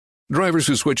Drivers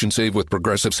who switch and save with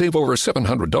Progressive save over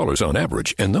 $700 on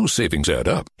average, and those savings add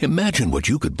up. Imagine what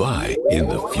you could buy in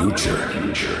the future.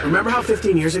 Remember how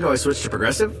 15 years ago I switched to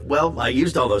Progressive? Well, I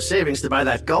used all those savings to buy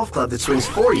that golf club that swings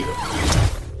for you.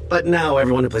 But now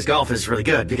everyone who plays golf is really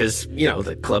good because,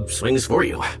 the club swings for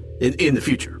you. In the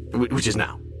future, which is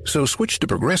now. So switch to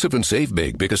Progressive and save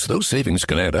big because those savings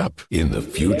can add up in the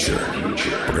future.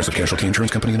 Progressive Casualty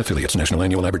Insurance Company and Affiliates. National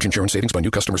annual average insurance savings by new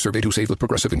customers surveyed who saved with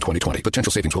Progressive in 2020.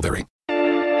 Potential savings will vary. There's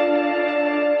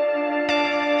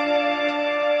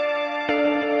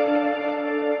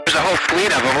a whole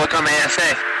fleet of them. Look on the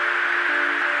ASA.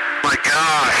 My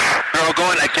gosh. They're all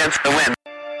going against the wind.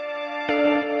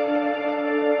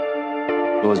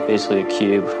 It was basically a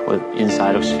cube with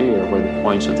inside of a sphere where the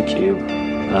points of the cube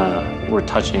were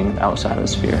touching outside of the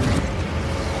sphere.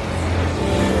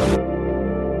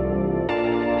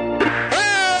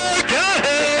 Oh, got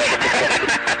it!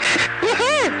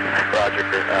 Woohoo! Roger.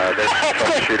 There's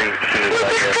troubleshooting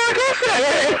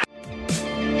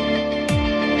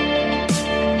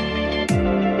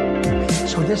here.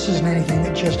 So this isn't anything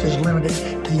that just is limited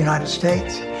to the United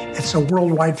States. It's a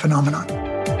worldwide phenomenon.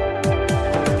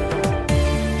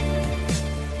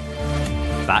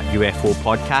 That UFO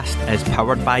podcast is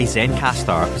powered by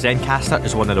Zencastr. Zencastr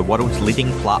is one of the world's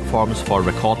leading platforms for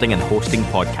recording and hosting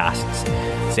podcasts.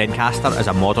 Zencastr is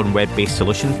a modern web-based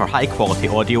solution for high-quality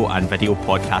audio and video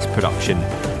podcast production.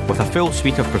 With a full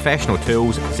suite of professional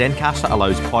tools, Zencastr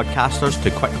allows podcasters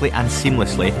to quickly and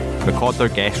seamlessly record their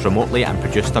guests remotely and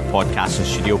produce their podcasts in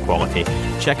studio quality.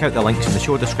 Check out the links in the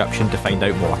show description to find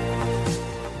out more.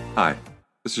 Hi,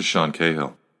 this is Sean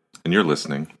Cahill, and you're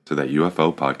listening to That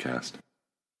UFO Podcast.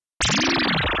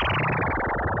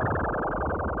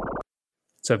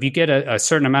 So if you get a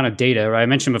certain amount of data, right, I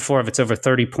mentioned before, if it's over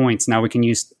 30 points, now we can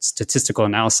use statistical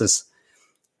analysis,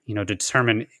 to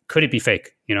determine, could it be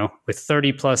fake? With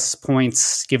 30 plus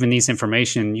points, given these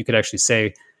information, you could actually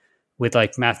say with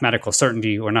like mathematical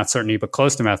certainty, or not certainty, but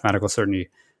close to mathematical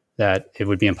certainty, that it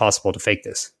would be impossible to fake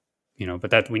this, but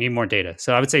that we need more data.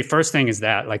 So I would say first thing is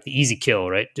that, like the easy kill,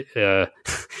 right,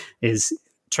 is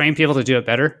train people to do it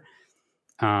better.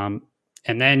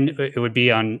 And then it would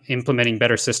be on implementing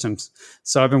better systems.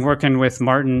 So I've been working with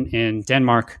Martin in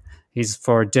Denmark. He's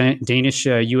for Danish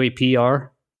UAPR.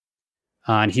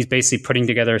 And he's basically putting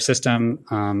together a system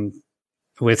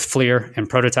with FLIR and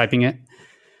prototyping it.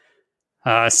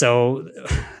 So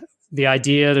the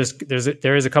idea,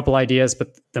 there is a couple ideas,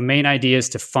 but the main idea is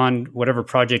to fund whatever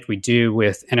project we do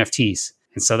with NFTs.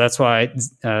 And so that's why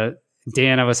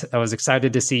Dan, I was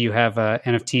excited to see you have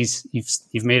NFTs.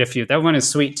 You've made a few. That one is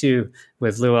sweet too,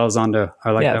 with Lou Elizondo.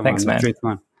 I like that thanks, one.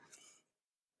 Man.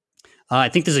 I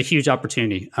think there's a huge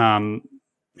opportunity,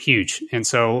 huge. And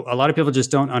so a lot of people just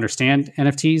don't understand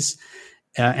NFTs,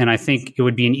 and I think it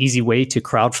would be an easy way to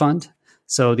crowdfund.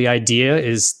 So the idea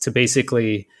is to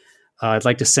basically, I'd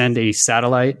like to send a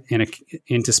satellite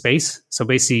into space. So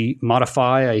basically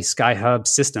modify a SkyHub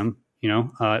system.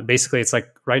 Basically it's like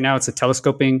right now it's a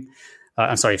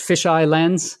fisheye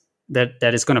lens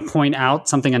that is going to point out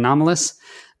something anomalous.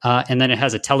 And then it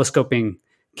has a telescoping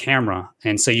camera.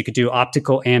 And so you could do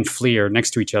optical and FLIR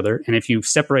next to each other. And if you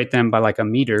separate them by like a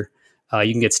meter,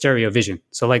 you can get stereo vision.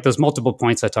 So like those multiple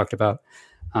points I talked about,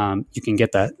 you can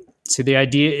get that. So the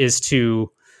idea is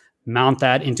to mount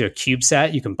that into a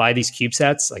CubeSat. You can buy these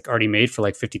CubeSats like already made for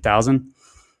like 50,000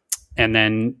 and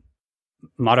then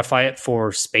modify it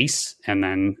for space and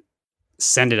then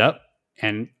send it up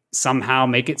and somehow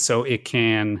make it so it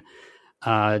can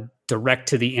direct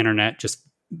to the internet, just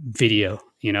video,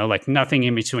 like nothing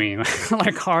in between,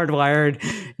 like hardwired.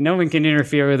 No one can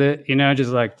interfere with it,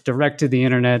 just like direct to the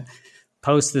internet,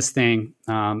 post this thing.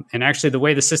 And actually the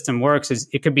way the system works is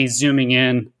it could be zooming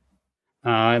in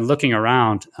and looking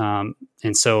around.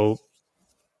 And so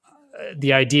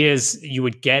the idea is you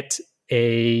would get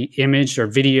a image or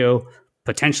video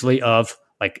potentially of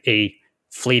like a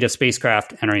fleet of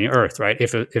spacecraft entering Earth, right?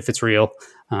 If it's real,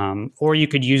 or you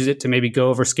could use it to maybe go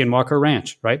over Skinwalker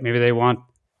Ranch, right? Maybe they want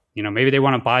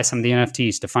to buy some of the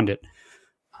NFTs to fund it.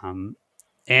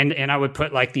 And I would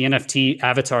put like the NFT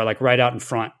avatar like right out in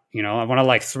front. I want to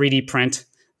like 3D print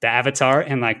the avatar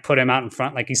and like put him out in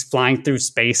front, like he's flying through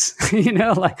space.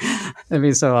 Like that'd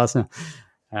be so awesome.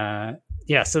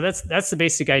 So that's the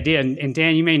basic idea. And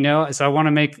Dan, you may know, so I want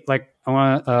to make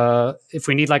if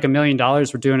we need like $1 million,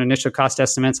 we're doing initial cost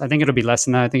estimates. I think it'll be less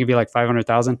than that. I think it'd be like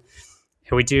 500,000.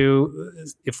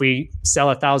 If we sell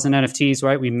 1,000 NFTs,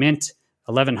 right? We mint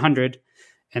 1,100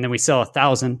 and then we sell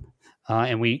 1,000.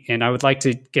 And I would like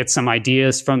to get some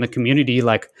ideas from the community,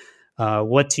 like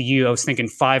what to you, I was thinking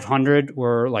 500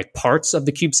 were like parts of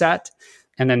the CubeSat.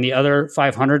 And then the other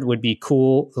 500 would be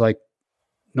cool, like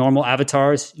normal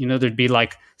avatars. There'd be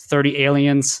like 30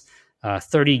 aliens,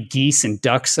 30 geese and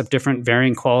ducks of different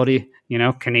varying quality,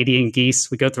 Canadian geese.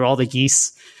 We go through all the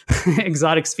geese,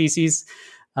 exotic species,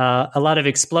 a lot of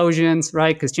explosions,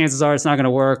 right? Because chances are it's not going to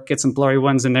work. Get some blurry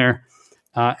ones in there.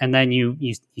 And then you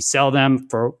sell them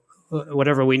for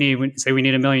whatever we need. Say we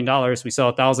need $1 million. We sell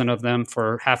 1,000 of them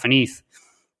for half an ETH.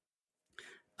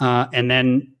 And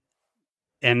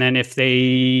then if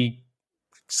they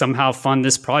somehow fund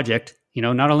this project,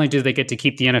 not only do they get to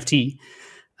keep the NFT,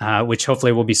 which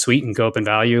hopefully will be sweet and go up in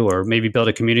value, or maybe build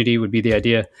a community would be the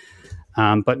idea.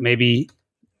 But maybe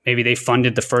they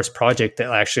funded the first project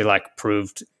that actually like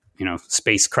proved,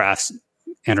 spacecrafts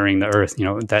entering the Earth,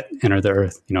 that enter the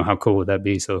Earth. How cool would that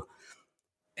be? So,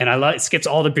 and it skips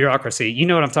all the bureaucracy. You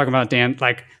know what I'm talking about, Dan.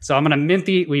 Like, so I'm going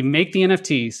to we make the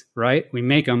NFTs, right? We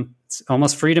make them. It's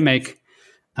almost free to make.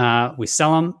 We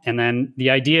sell them, and then the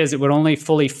idea is it would only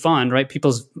fully fund, right?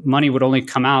 People's money would only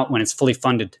come out when it's fully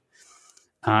funded.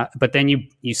 But then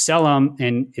you sell them,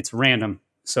 and it's random.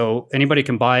 So anybody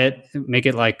can buy it, make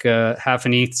it like half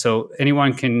an ETH. So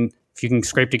anyone can, if you can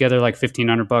scrape together like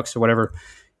 $1,500 or whatever,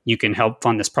 you can help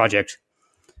fund this project.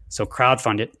 So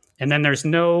crowdfund it. And then there's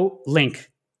no link,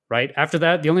 right? After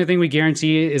that, the only thing we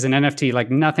guarantee is an NFT, like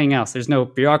nothing else. There's no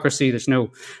bureaucracy. There's no,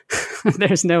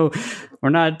 we're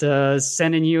not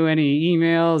sending you any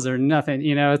emails or nothing.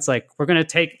 It's like, we're going to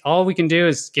take, all we can do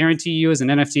is guarantee you as an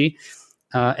NFT.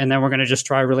 And then we're going to just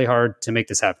try really hard to make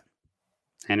this happen.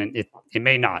 And it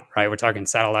may not, right? We're talking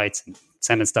satellites and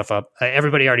sending stuff up.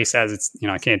 Everybody already says it's,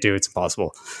 I can't do it. It's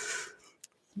impossible.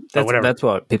 That's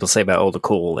what people say about all the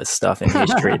coolest stuff in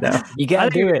history, though. You got to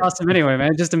do it. Awesome anyway,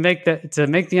 man. Just to make the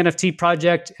NFT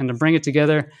project and to bring it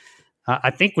together,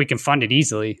 I think we can fund it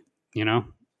easily. I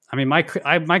mean, my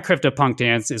CryptoPunk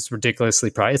dance is ridiculously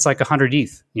priced. It's like 100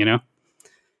 ETH.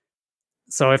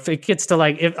 So if it gets to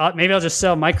like, maybe I'll just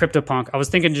sell my CryptoPunk. I was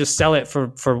thinking just sell it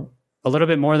for a little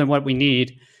bit more than what we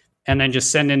need, and then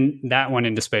just send in that one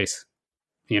into space.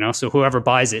 So whoever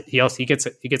buys it, he gets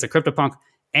a CryptoPunk.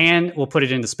 And we'll put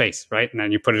it into space, right? And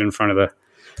then you put it in front of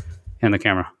the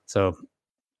camera. So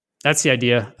that's the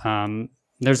idea.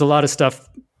 There's a lot of stuff,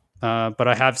 but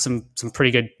I have some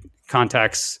pretty good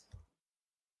contacts.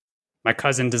 My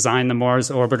cousin designed the Mars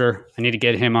orbiter. I need to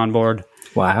get him on board.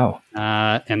 Wow.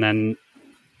 And then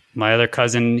my other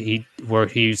cousin,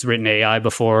 he's written AI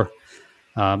before.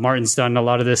 Martin's done a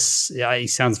lot of this. Yeah, he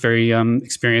sounds very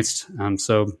experienced.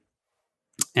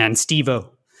 And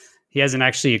Steve-O. He hasn't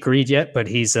actually agreed yet, but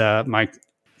he's my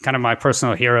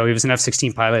personal hero. He was an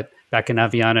F-16 pilot back in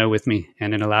Aviano with me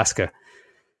and in Alaska.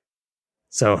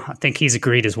 So I think he's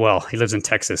agreed as well. He lives in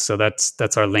Texas, so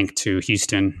that's our link to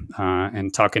Houston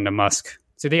and talking to Musk.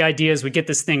 So the idea is we get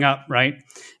this thing up, right?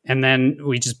 And then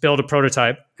we just build a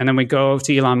prototype, and then we go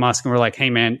to Elon Musk and we're like, "Hey,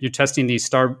 man, you're testing the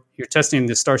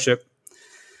Starship.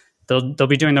 They'll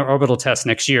be doing their orbital test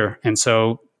next year, and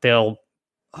so they'll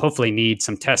hopefully need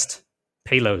some test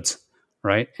payloads."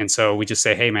 Right. And so we just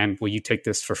say, "Hey, man, will you take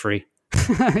this for free?"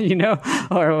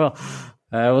 Or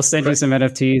we'll send you some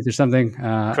NFTs or something. Chris,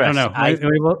 I don't know.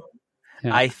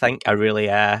 I think a really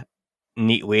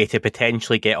neat way to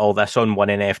potentially get all this on one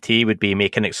NFT would be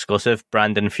make an exclusive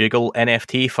Brandon Fugal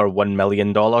NFT for $1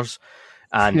 million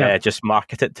and just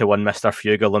market it to one Mr.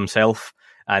 Fugal himself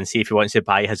and see if he wants to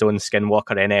buy his own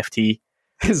Skinwalker NFT.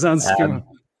 His own Skinwalker.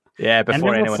 Yeah,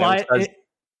 before anyone else does.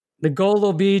 The goal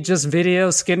will be just video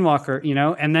Skinwalker,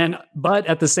 and then, but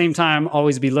at the same time,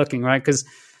 always be looking, right? Because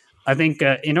I think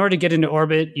in order to get into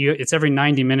orbit, it's every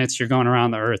 90 minutes you're going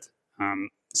around the Earth.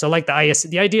 So like the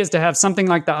idea is to have something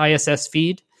like the ISS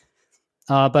feed,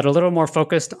 but a little more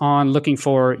focused on looking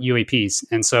for UAPs.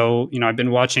 And so, I've been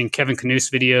watching Kevin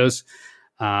Knuth's videos.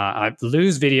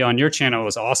 Lou's video on your channel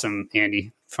was awesome,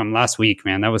 Andy, from last week,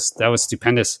 man. That was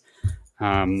stupendous.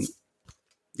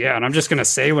 Yeah, and I'm just going to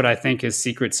say what I think his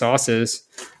secret sauce is.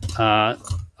 I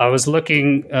was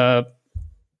looking,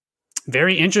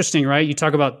 very interesting, right? You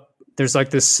talk about, there's like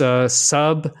this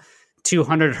sub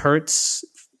 200 hertz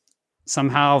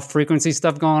somehow frequency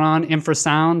stuff going on,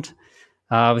 infrasound.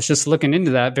 I was just looking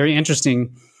into that. Very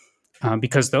interesting,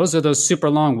 because those are those super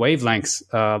long wavelengths.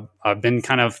 I've been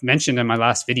kind of mentioned in my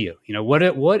last video.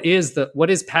 What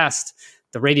is past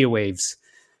the radio waves?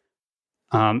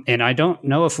 And I don't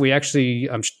know if we actually,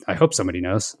 I hope somebody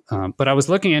knows, but I was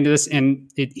looking into this, and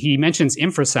he mentions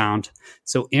infrasound.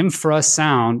 So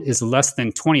infrasound is less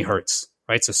than 20 hertz,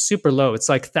 right? So super low. It's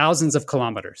like thousands of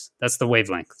kilometers. That's the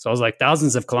wavelength. So I was like,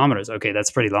 thousands of kilometers. Okay,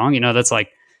 that's pretty long.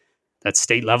 That's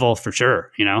state level for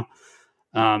sure,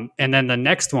 And then the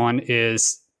next one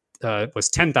was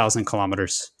 10,000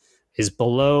 kilometers is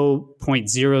below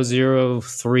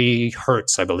 0.003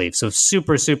 hertz, I believe. So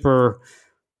super, super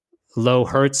low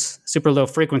hertz, super low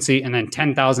frequency, and then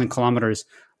 10,000 kilometers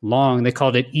long. They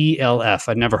called it ELF.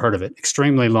 I'd never heard of it.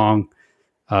 Extremely long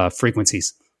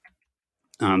frequencies.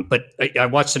 But I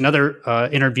watched another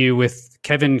interview with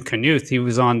Kevin Knuth. He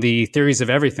was on the Theories of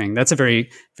Everything. That's a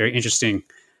very, very interesting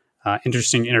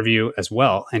interview as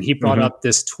well. And he brought up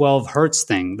this 12 hertz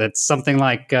thing. That's something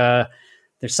like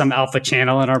there's some alpha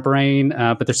channel in our brain,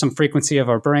 but there's some frequency of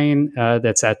our brain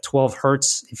that's at 12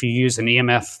 hertz if you use an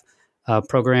EMF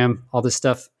program, all this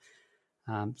stuff.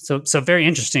 So very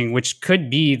interesting, which could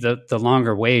be the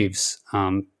longer waves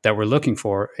that we're looking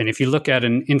for. And if you look at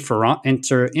an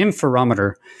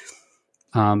interferometer,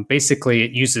 basically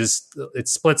it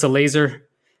splits a laser.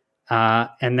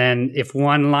 And then if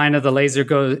one line of the laser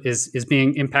is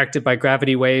being impacted by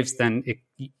gravity waves, then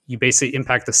you basically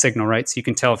impact the signal, right? So you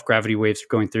can tell if gravity waves are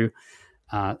going through,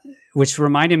 which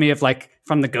reminded me of like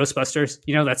from the Ghostbusters,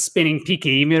 that spinning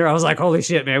PKE meter. I was like, holy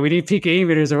shit, man, we need PKE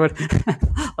meters or what?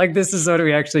 Like, this is what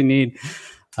we actually need.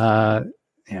 I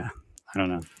don't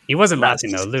know. He wasn't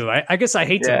laughing though, Lou. I guess I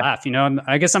hate to laugh,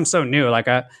 I guess I'm so new. Like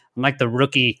I'm like the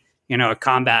rookie, at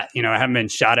combat, I haven't been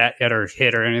shot at yet or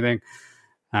hit or anything.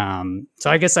 So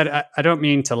I guess I don't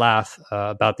mean to laugh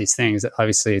about these things.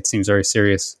 Obviously, it seems very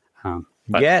serious. And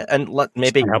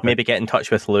maybe get in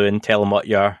touch with Lou and tell him what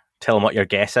your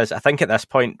guess is. I think at this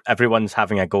point everyone's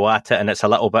having a go at it, and it's a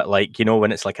little bit like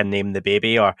when it's like a name the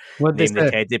baby or name the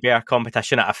teddy bear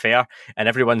competition at a fair, and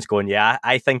everyone's going, "Yeah,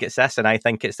 I think it's this, and I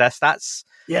think it's this." That's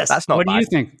not. What bad. Do you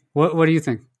think? What do you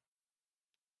think?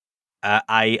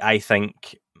 I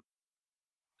think.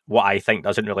 What I think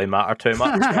doesn't really matter too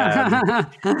much.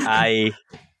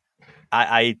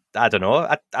 I don't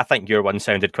know. I think your one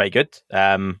sounded quite good.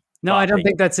 No, I don't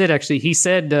think that's it. Actually, he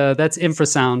said that's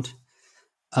infrasound.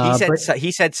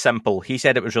 He said simple. He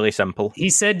said it was really simple. He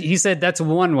said that's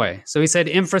one way. So he said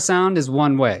infrasound is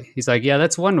one way. He's like, yeah,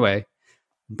 that's one way,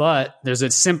 but there's a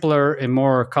simpler and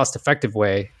more cost-effective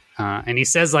way. And he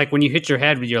says, like, when you hit your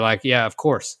head, you're like, yeah, of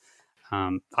course.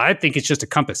 I think it's just a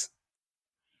compass.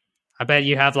 I bet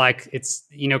you have it's,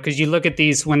 because you look at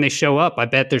these when they show up, I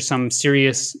bet there's some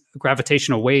serious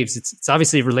gravitational waves. It's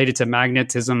obviously related to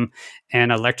magnetism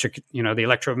and electric, the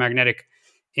electromagnetic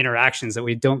interactions that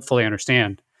we don't fully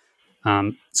understand.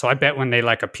 So I bet when they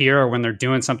appear or when they're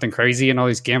doing something crazy and all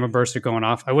these gamma bursts are going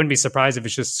off, I wouldn't be surprised if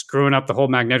it's just screwing up the whole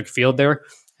magnetic field there.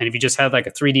 And if you just had a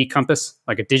 3D compass,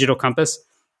 like a digital compass,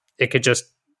 it could just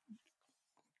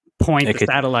point the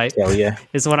satellite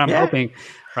is what I'm hoping.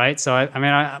 Right. So I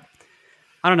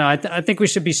don't know. I think we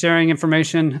should be sharing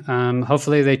information.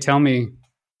 Hopefully they tell me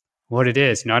what it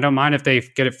is. I don't mind if they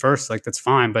get it first. That's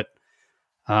fine. But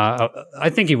I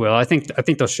think he will. I think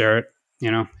they'll share it.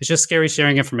 It's just scary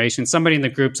sharing information. Somebody in the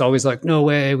group's always like, no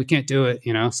way, we can't do it.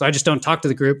 So I just don't talk to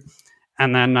the group,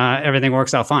 and then everything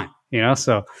works out fine.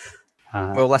 So.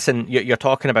 Well, listen, you're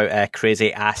talking about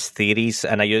crazy ass theories,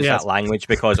 and I use that language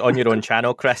because on your own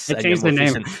channel, Chris,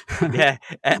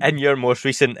 in your most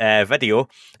recent video,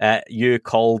 you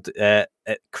called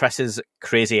Chris's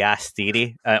crazy ass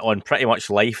theory on pretty much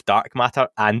life, dark matter,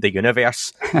 and the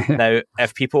universe. Now,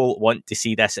 if people want to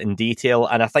see this in detail,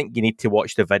 and I think you need to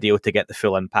watch the video to get the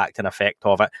full impact and effect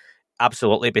of it,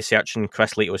 absolutely be searching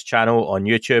Chris Lehto's channel on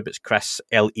YouTube. It's Chris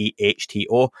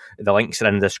Lehto. The links are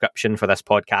in the description for this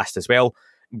podcast as well.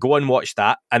 Go and watch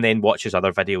that, and then watch his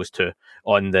other videos too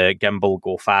on the gimbal,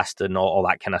 go fast, and all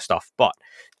that kind of stuff. But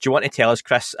do you want to tell us,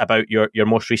 Chris, about your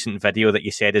most recent video that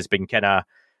you said has been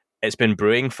it's been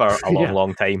brewing for a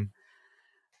long time?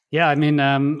 Yeah, I mean,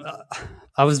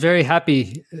 I was very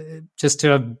happy just to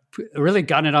have really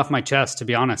gotten it off my chest, to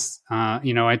be honest.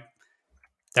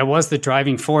 That was the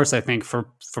driving force, I think, for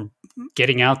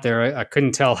getting out there. I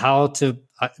couldn't tell how to.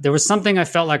 There was something I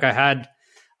felt like I had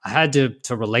to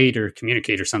relate or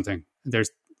communicate or something.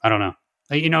 I don't know.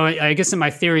 I guess in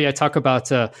my theory, I talk about,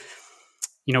 how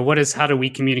do we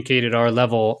communicate at our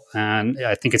level? And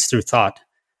I think it's through thought.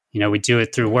 We do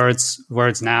it through words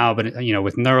now, but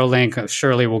with Neuralink,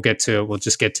 surely we'll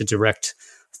just get to direct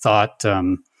thought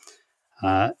in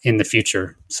the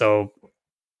future. So.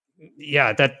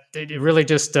 Yeah, that it really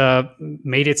just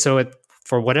made it so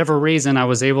for whatever reason, I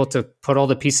was able to put all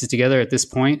the pieces together at this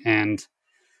point and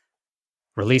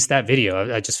release that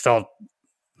video. I just felt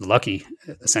lucky,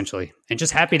 essentially, and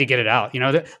just happy to get it out.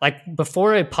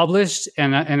 Before I published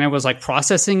and it was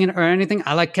processing it or anything,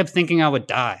 I kept thinking I would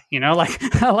die.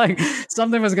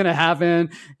 Something was going to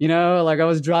happen. I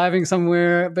was driving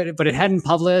somewhere, but it hadn't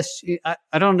published.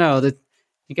 I don't know that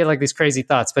you get these crazy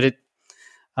thoughts, but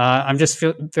I'm just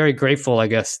feel very grateful, I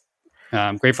guess.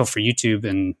 I'm grateful for YouTube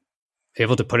and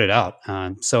able to put it out.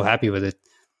 I'm so happy with it.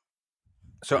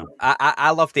 So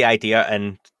I love the idea,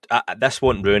 and this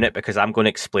won't ruin it because I'm going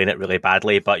to explain it really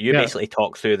badly, but you basically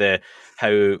talk through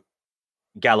how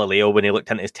Galileo, when he looked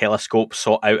into his telescope,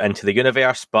 saw out into the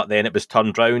universe, but then it was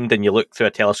turned round and you look through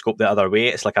a telescope the other way.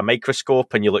 It's like a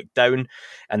microscope and you look down,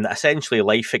 and essentially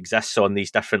life exists on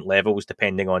these different levels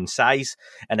depending on size.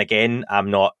 And again, I'm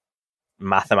not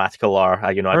mathematical or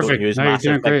I don't use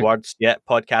massive big words yet.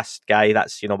 Podcast guy,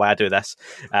 that's why I do this.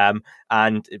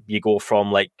 And you go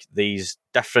from like these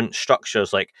different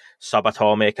structures like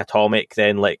subatomic, atomic,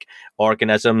 then like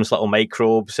organisms, little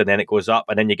microbes, and then it goes up,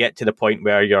 and then you get to the point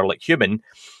where you're like human,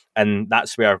 and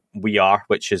that's where we are,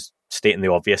 which is stating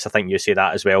the obvious. I think you say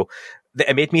that as well.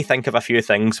 It made me think of a few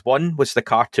things. One was the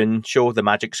cartoon show The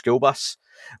Magic School Bus,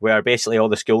 where basically all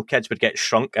the school kids would get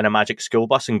shrunk in a magic school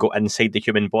bus and go inside the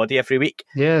human body every week.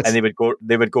 Yes. And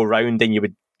they would go round, and you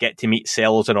would get to meet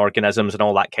cells and organisms and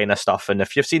all that kind of stuff. And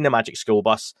if you've seen the Magic School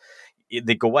Bus,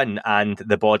 they go in and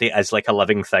the body is like a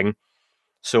living thing.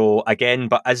 So again,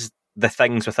 but as the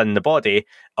things within the body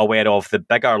aware of the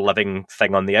bigger living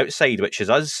thing on the outside, which is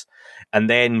us. And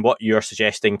then what you're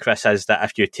suggesting, Chris, is that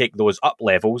if you take those up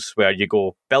levels where you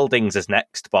go, buildings is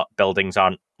next, but buildings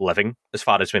aren't living as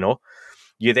far as we know.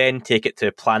 You then take it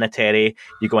to planetary,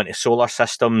 you go into solar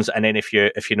systems, and then if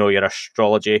you know your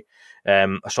astronomy,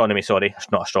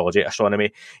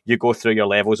 you go through your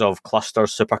levels of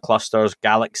clusters, superclusters,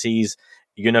 galaxies,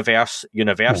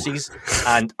 universes,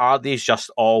 and are these just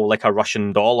all like a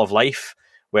Russian doll of life,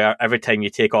 where every time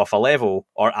you take off a level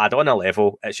or add on a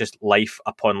level, it's just life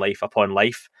upon life upon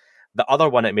life? The other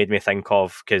one it made me think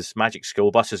of, because Magic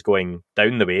School Bus is going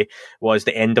down the way, was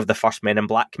the end of the first Men in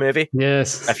Black movie.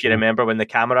 Yes. If you remember when the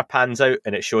camera pans out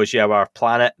and it shows you our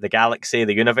planet, the galaxy,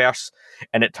 the universe,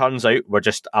 and it turns out we're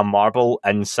just a marble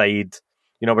inside,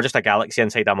 we're just a galaxy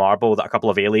inside a marble that a couple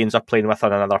of aliens are playing with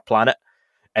on another planet.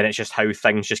 And it's just how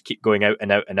things just keep going out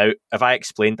and out and out. Have I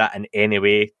explained that in any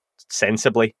way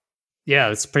sensibly? Yeah,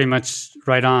 it's pretty much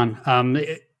right on.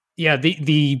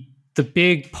 The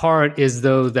big part is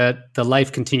though that the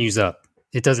life continues up.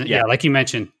 It doesn't. Yeah, like you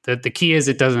mentioned, the key is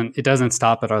it doesn't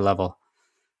stop at our level.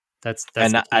 That's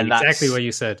exactly what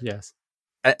you said. Yes,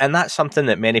 and that's something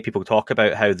that many people talk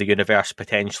about, how the universe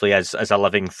potentially is a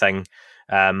living thing.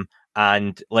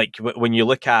 And like when you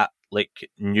look at like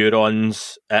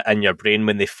neurons in your brain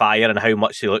when they fire and how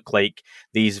much they look like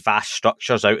these vast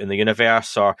structures out in the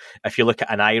universe, or if you look at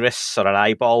an iris or an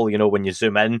eyeball, when you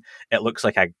zoom in, it looks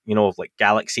like like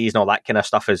galaxies and all that kind of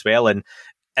stuff as well. And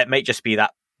it might just be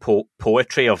that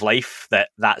poetry of life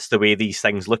that's the way these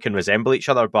things look and resemble each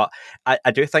other. But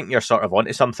I do think you're sort of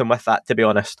onto something with that, to be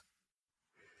honest.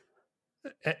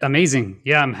 Amazing.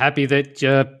 Yeah, I'm happy that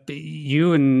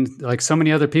you and like so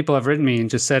many other people have written me and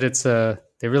just said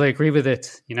they really agree with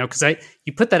it, because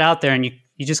you put that out there and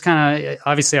you just kind of,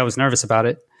 obviously I was nervous about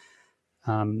it.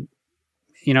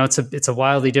 It's a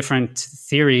wildly different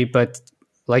theory, but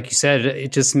like you said,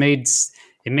 it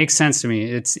makes sense to me.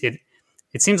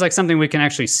 It seems like something we can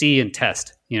actually see and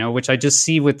test, which I just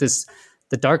see with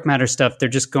the dark matter stuff. They're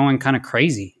just going kind of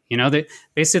crazy.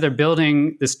 They're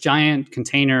building this giant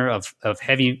container of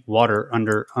heavy water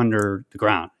under the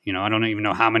ground. I don't even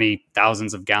know how many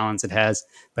thousands of gallons it has,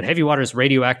 but heavy water is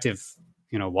radioactive,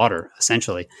 water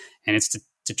essentially. And it's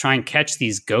to try and catch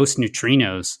these ghost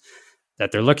neutrinos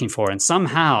that they're looking for. And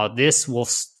somehow this will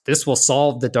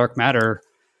solve the dark matter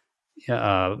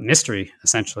mystery,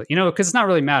 essentially, because it's not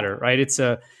really matter, right?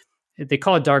 They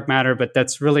call it dark matter, but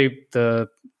that's really the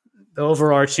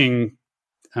overarching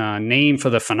name for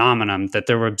the phenomenon that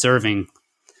they were observing,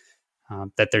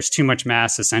 that there's too much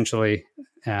mass essentially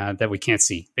that we can't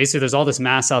see. Basically, there's all this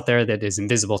mass out there that is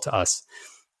invisible to us.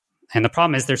 And the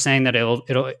problem is they're saying that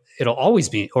it'll always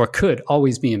be, or could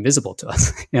always be, invisible to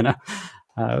us,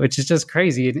 which is just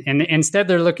crazy. And instead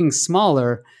they're looking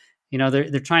smaller,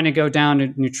 they're trying to go down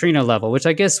to neutrino level, which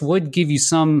I guess would give you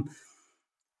some,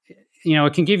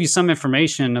 it can give you some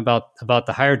information about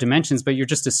the higher dimensions, but you're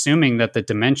just assuming that the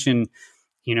dimension,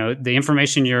 the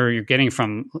information you're getting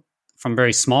from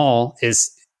very small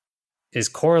is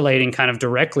correlating kind of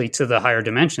directly to the higher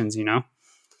dimensions, and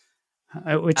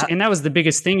that was the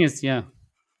biggest thing is, yeah.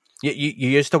 You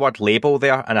used the word label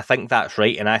there, and I think that's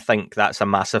right, and I think that's a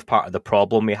massive part of the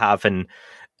problem we have in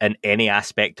any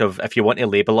aspect of, if you want to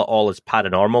label it all as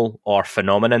paranormal or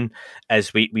phenomenon,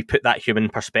 is we put that human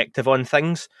perspective on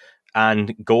things,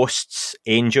 and ghosts,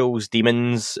 angels,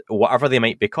 demons, whatever they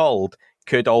might be called,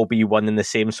 could all be one and the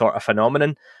same sort of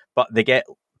phenomenon, but they get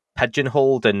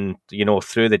pigeonholed, and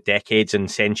through the decades and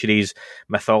centuries,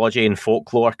 mythology and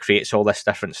folklore creates all this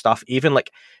different stuff. Even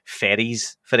like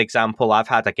fairies, for example. I've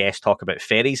had a guest talk about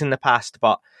fairies in the past,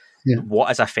 but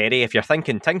what is a fairy? If you're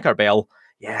thinking Tinkerbell,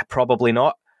 yeah, probably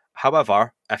not.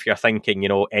 However, if you're thinking,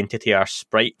 entity or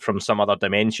sprite from some other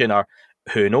dimension, or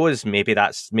who knows, maybe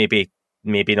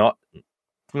not.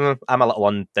 I'm a little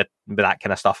on with that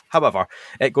kind of stuff. However,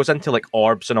 it goes into like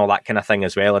orbs and all that kind of thing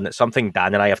as well, and it's something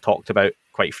Dan and I have talked about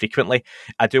quite frequently.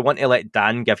 I do want to let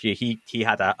Dan give you, he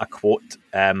had a quote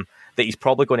that he's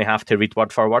probably going to have to read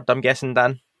word for word, I'm guessing,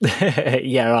 Dan.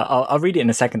 Yeah, I'll read it in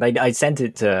a second. I sent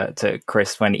it to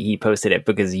Chris when he posted it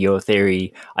because your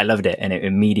theory, I loved it, and it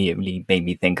immediately made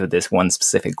me think of this one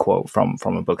specific quote from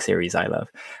a book series I love.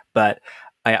 But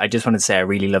I just wanted to say I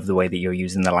really love the way that you're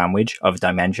using the language of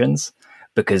dimensions,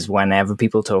 because whenever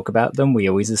people talk about them, we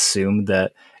always assume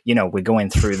that, we're going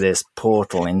through this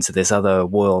portal into this other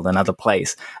world, another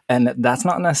place. And that's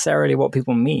not necessarily what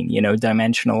people mean.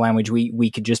 Dimensional language, we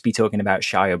could just be talking about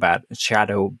shadow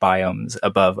biomes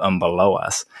above and below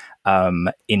us,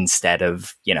 instead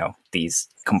of, these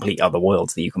complete other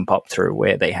worlds that you can pop through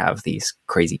where they have these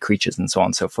crazy creatures and so on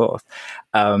and so forth.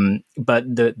 But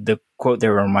the quote they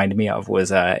reminded me of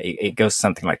was, it goes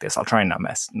something like this. I'll try not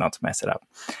to mess it up.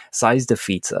 Size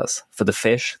defeats us. For the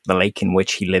fish, the lake in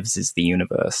which he lives is the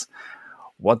universe.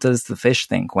 What does the fish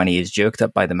think when he is jerked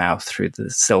up by the mouth through the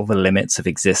silver limits of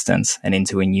existence and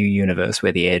into a new universe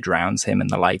where the air drowns him and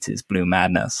the light is blue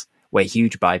madness? Where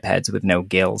huge bipeds with no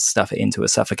gills stuff it into a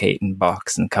suffocating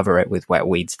box and cover it with wet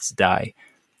weeds to die.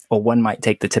 Or one might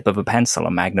take the tip of a pencil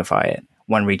and magnify it.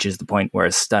 One reaches the point where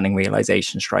a stunning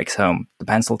realization strikes home. The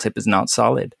pencil tip is not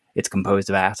solid. It's composed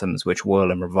of atoms which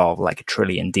whirl and revolve like a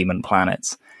trillion demon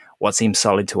planets. What seems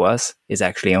solid to us is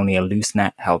actually only a loose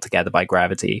net held together by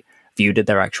gravity. Viewed at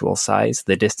their actual size,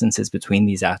 the distances between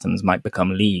these atoms might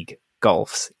become league,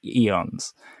 gulfs,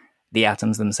 eons. The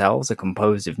atoms themselves are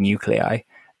composed of nuclei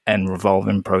and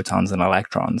revolving protons and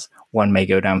electrons. One may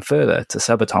go down further to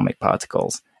subatomic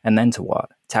particles. And then to what?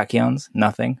 Tachyons?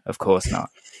 Nothing? Of course not.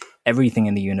 Everything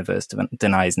in the universe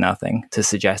denies nothing. To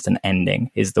suggest an ending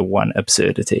is the one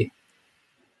absurdity.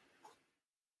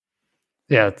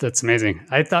 Yeah, that's amazing.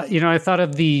 I thought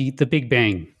of the Big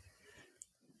Bang,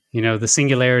 the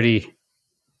singularity.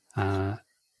 And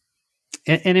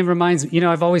it reminds me,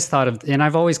 I've always thought of, and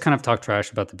I've always kind of talked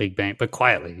trash about the Big Bang, but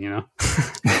quietly,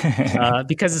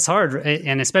 because it's hard.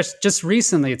 And especially just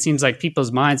recently, it seems like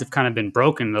people's minds have kind of been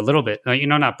broken a little bit,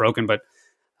 not broken, but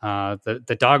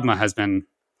the dogma has been,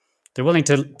 they're willing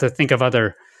to think of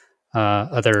other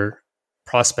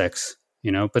prospects,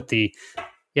 but the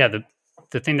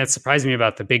thing that surprised me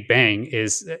about the Big Bang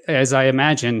is, as I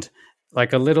imagined,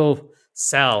 like a little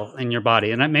cell in your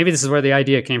body, and maybe this is where the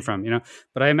idea came from,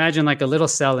 but I imagine like a little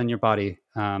cell in your body,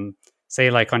 say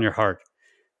like on your heart,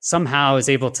 somehow is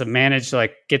able to manage,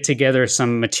 like get together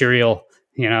some material,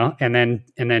 and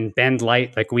then bend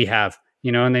light like we have,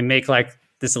 and they make like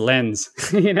this lens,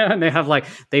 and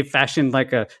they fashioned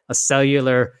like a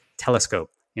cellular telescope,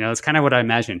 it's kind of what I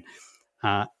imagine.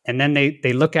 And then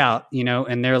they look out,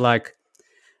 and they're like,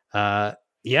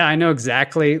 yeah, I know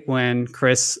exactly when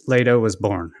Chris Lato was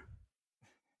born.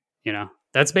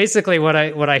 That's basically what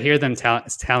I hear them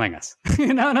telling us.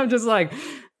 And I'm just like,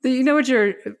 what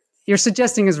you're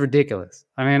suggesting is ridiculous.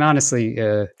 I mean, honestly,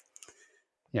 yeah,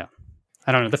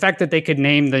 I don't know. The fact that they could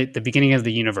name the beginning of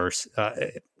the universe,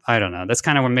 I don't know. That's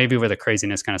kind of where the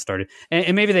craziness kind of started.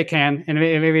 And maybe they can, and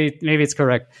maybe it's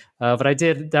correct. But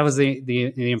that was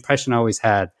the impression I always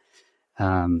had.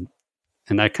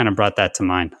 And that kind of brought that to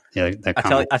mind. Yeah,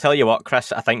 I tell you what,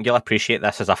 Chris, I think you'll appreciate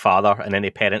this as a father and any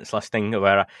parents listening,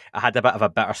 where I had a bit of a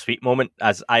bittersweet moment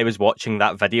as I was watching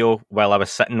that video while I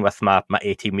was sitting with my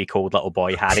 18-week-old little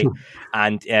boy, Harry,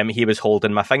 and he was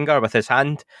holding my finger with his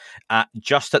hand,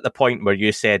 just at the point where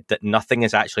you said that nothing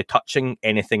is actually touching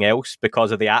anything else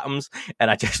because of the atoms. And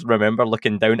I just remember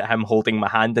looking down at him holding my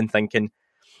hand and thinking,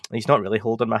 he's not really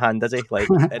holding my hand, is he?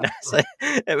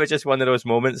 It was just one of those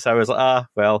moments. I was like,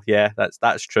 well, yeah,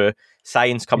 that's true.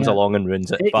 Science comes along and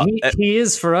ruins it. But he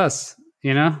is for us,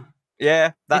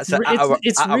 Yeah, that's at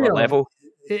our level.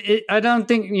 I don't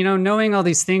think knowing all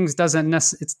these things doesn't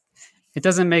it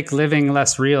doesn't make living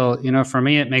less real. For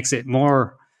me, it makes it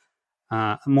more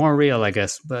real, I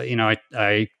guess. But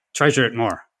I treasure it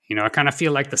more. I kind of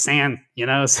feel like the sand,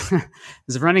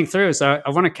 is running through. So I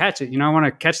want to catch it. I want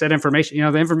to catch that information.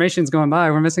 The information's going by.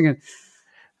 We're missing it.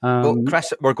 Well,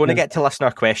 Chris, we're going to get to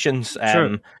listener questions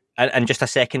sure. in just a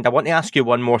second. I want to ask you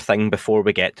one more thing before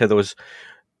we get to those.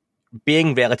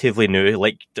 being relatively new,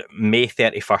 like May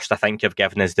 31st, I think you've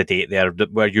given us the date there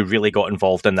where you really got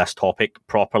involved in this topic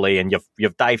properly, and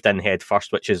you've dived in head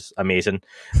first, which is amazing.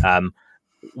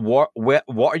 What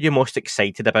are you most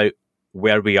excited about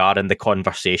where we are in the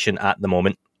conversation at the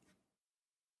moment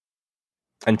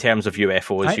in terms of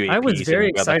UFOs? UAPs, I was very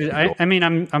excited. I mean,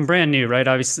 I'm brand new, right?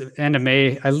 Obviously, end of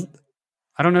May.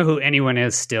 I don't know who anyone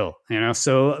is still,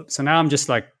 So now I'm just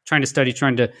like trying to study.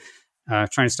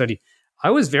 I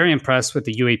was very impressed with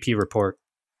the UAP report,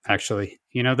 actually.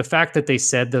 The fact that they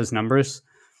said those numbers,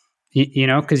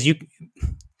 because you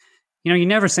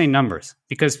never say numbers,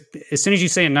 because as soon as you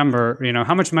say a number,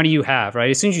 how much money you have, right?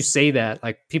 As soon as you say that,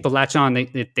 like people latch on,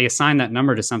 they assign that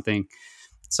number to something.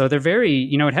 So they're very,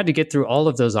 it had to get through all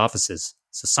of those offices.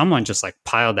 So someone just like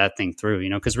piled that thing through,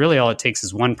 because really all it takes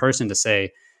is one person to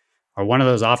say, or one of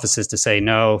those offices to say,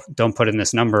 no, don't put in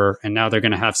this number. And now they're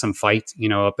going to have some fight,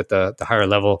 up at the higher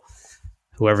level.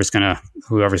 Whoever's gonna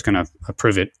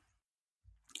approve it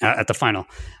at the final.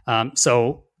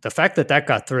 So the fact that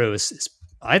got through is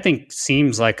I think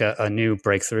seems like a new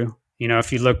breakthrough.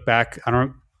 If you look back, I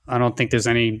don't think there's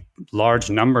any large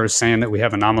numbers saying that we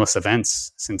have anomalous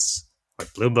events since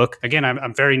Blue Book. Again,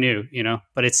 I'm very new,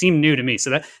 but it seemed new to me. So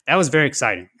that was very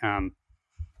exciting. That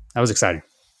was exciting.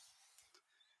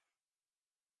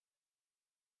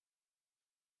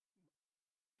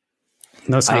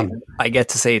 No sound. I get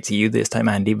to say it to you this time,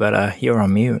 Andy, but you're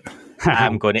on mute.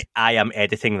 I am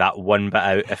editing that one bit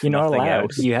out. If you're not nothing allowed.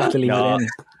 Else. You have to leave it in.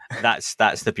 That's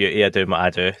the beauty of doing what I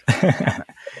do.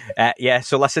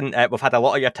 So listen, we've had a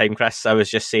lot of your time, Chris. I was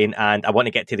just saying, and I want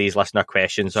to get to these listener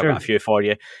questions. Sure. I've got a few for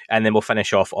you, and then we'll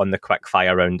finish off on the quick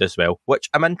fire round as well, which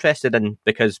I'm interested in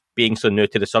because being so new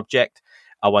to the subject,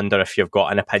 I wonder if you've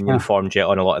got an opinion formed yet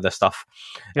on a lot of this stuff.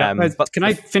 Yeah, but can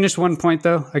I finish one point,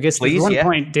 though? I guess please, one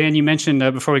point, Dan, you mentioned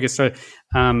before we get started,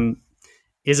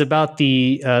 is about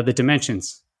the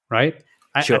dimensions, right?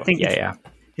 Sure. I think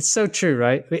it's so true,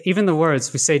 right? Even the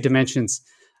words, we say dimensions.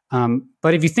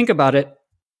 But if you think about it,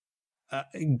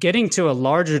 getting to a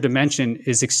larger dimension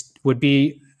would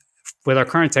be, with our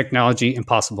current technology,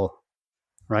 impossible,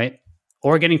 right?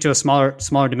 Or getting to a smaller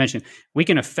dimension. We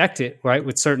can affect it, right,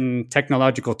 with certain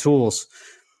technological tools,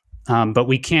 but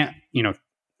we can't,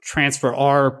 transfer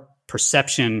our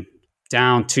perception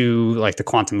down to like the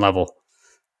quantum level,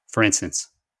 for instance,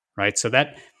 right? So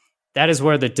that is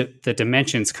where the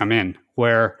dimensions come in,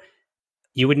 where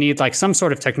you would need like some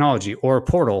sort of technology or a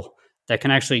portal that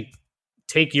can actually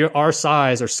take our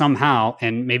size or somehow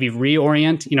and maybe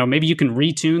reorient, maybe you can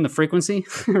retune the frequency,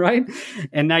 right?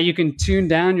 And now you can tune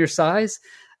down your size.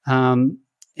 But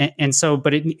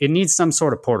it needs some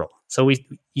sort of portal. So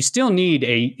you still need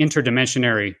a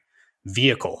interdimensionary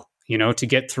vehicle, to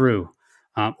get through,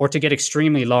 or to get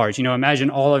extremely large. Imagine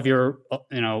all of your,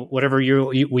 whatever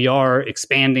we are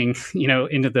expanding,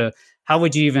 into how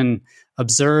would you even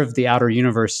observe the outer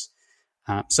universe?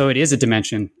 So it is a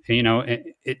dimension,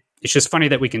 it's just funny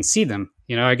that we can see them.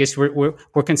 I guess we're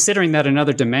considering that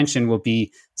another dimension will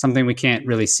be something we can't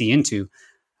really see into.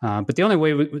 But the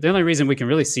only reason we can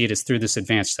really see it is through this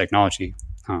advanced technology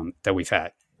that we've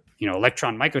had.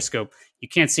 Electron microscope. You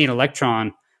can't see an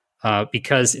electron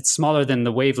because it's smaller than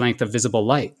the wavelength of visible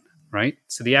light, right?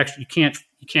 So you can't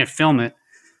film it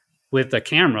with a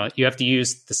camera. You have to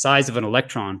use the size of an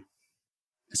electron.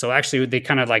 So actually, they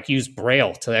kind of like use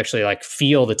Braille to actually like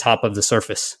feel the top of the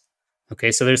surface.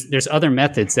 Okay, so there's other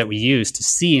methods that we use to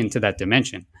see into that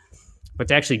dimension, but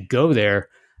to actually go there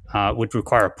would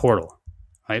require a portal,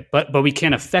 right? But we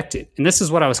can't affect it, and this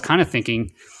is what I was kind of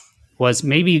thinking was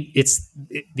maybe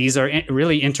these are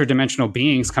really interdimensional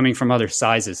beings coming from other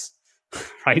sizes,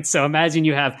 right? So imagine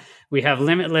we have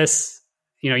limitless,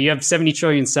 you have 70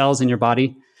 trillion cells in your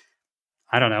body.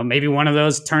 I don't know, maybe one of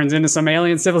those turns into some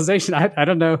alien civilization. I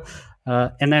don't know.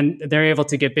 And then they're able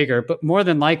to get bigger, but more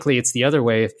than likely it's the other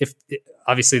way. If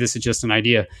obviously this is just an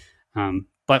idea,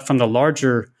 but from the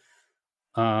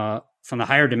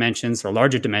higher dimensions or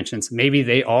larger dimensions, maybe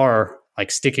they are like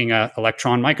sticking a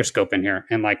electron microscope in here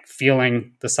and like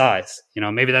feeling the size.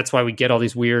 Maybe that's why we get all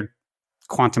these weird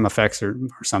quantum effects or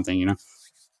something.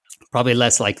 Probably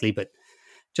less likely, but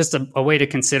just a way to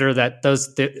consider that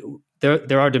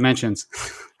there are dimensions,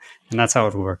 and that's how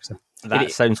it works. So.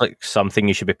 That sounds like something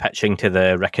you should be pitching to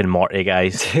the Rick and Morty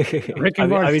guys. Rick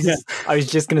and Morty. I was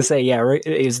just going to say,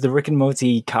 it was the Rick and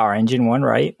Morty car engine one,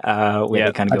 right? Where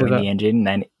they kind of go in the engine, and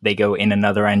then they go in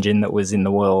another engine that was in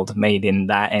the world, made in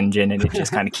that engine, and it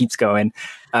just kind of keeps going.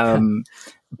 But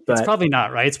it's probably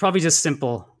not, right? It's probably just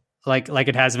simple, like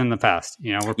it has been in the past.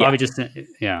 We're probably just,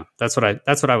 that's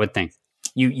what I would think.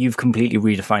 You've completely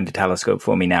redefined the telescope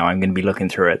for me now. I'm going to be looking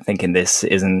through it thinking this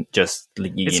isn't just, cool,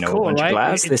 a bunch right? of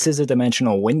glass. This is a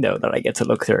dimensional window that I get to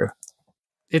look through.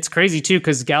 It's crazy too,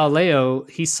 because Galileo,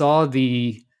 he saw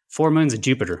the 4 moons of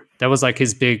Jupiter. That was like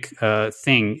his big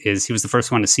thing, is he was the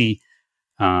first one to see,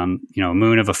 a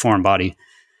moon of a foreign body.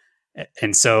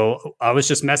 And so I was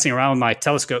just messing around with my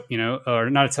telescope, or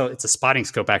not it's a spotting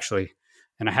scope actually.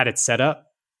 And I had it set up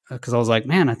because I was like,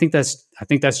 man, I think that's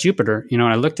Jupiter, and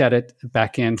I looked at it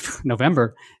back in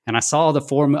November and I saw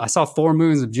 4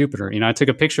 moons of Jupiter. I took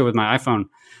a picture with my iPhone.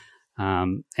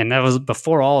 And that was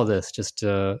before all of this, just,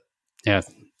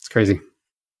 it's crazy.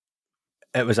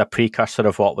 It was a precursor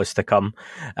of what was to come.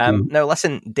 Now,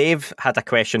 listen, Dave had a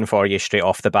question for you straight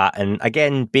off the bat. And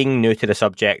again, being new to the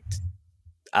subject,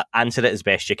 answer it as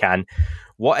best you can.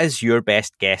 What is your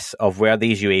best guess of where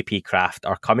these UAP craft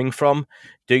are coming from?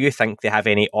 Do you think they have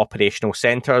any operational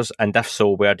centres? And if so,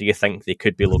 where do you think they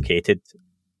could be located?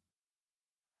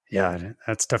 Yeah,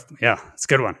 that's tough. Yeah, it's a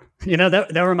good one.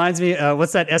 That reminds me,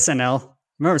 what's that SNL?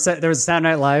 Remember, there was Saturday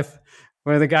Night Live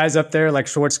where the guy's up there like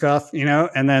Schwarzkopf,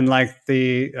 and then like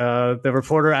the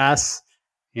reporter asks,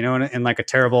 in like a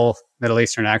terrible Middle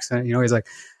Eastern accent, he's like,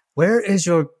 "Where is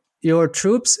your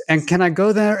troops, and can I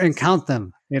go there and count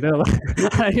them?" You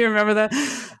remember that?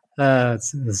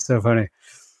 It's so funny.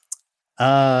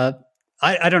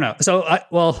 I don't know. So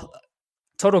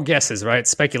total guesses, right?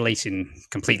 Speculation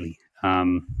completely.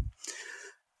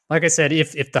 Like I said,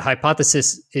 if the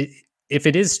hypothesis, if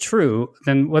it is true,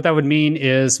 then what that would mean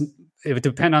is it would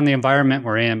depend on the environment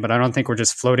we're in, but I don't think we're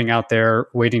just floating out there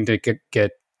waiting to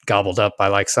get gobbled up by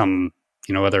like some,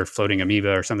 other floating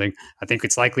amoeba or something. I think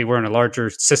it's likely we're in a larger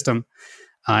system.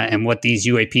 And what these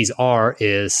UAPs are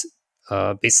is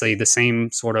basically the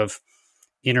same sort of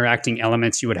interacting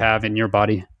elements you would have in your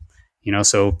body.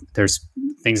 So there's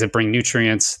things that bring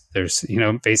nutrients. There's,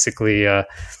 basically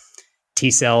T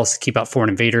cells, keep out foreign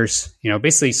invaders,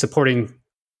 basically supporting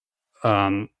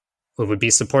what would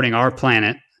be supporting our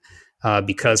planet.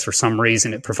 Because for some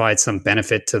reason it provides some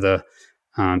benefit to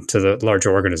the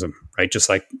larger organism, right? Just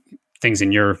like things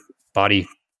in your body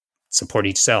support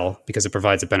each cell because it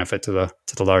provides a benefit to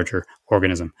the larger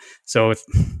organism. So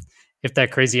if that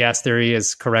crazy ass theory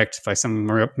is correct by some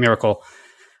miracle,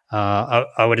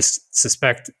 I would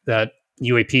suspect that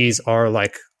UAPs are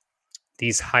like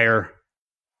these higher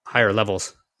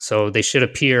levels. So they should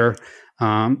appear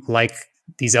like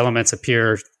these elements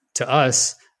appear to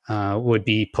us. Would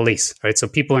be police, right? So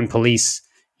people in police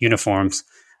uniforms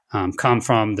come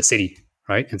from the city,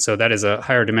 right? And so that is a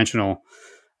higher dimensional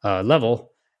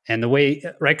level. And the way,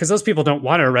 right? Because those people don't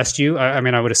want to arrest you.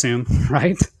 I would assume,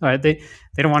 right? They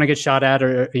don't want to get shot at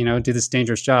or do this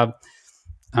dangerous job,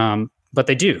 but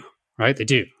they do, right? They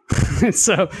do.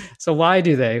 so why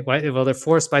do they? Why? Well, they're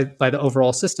forced by the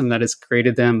overall system that has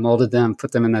created them, molded them,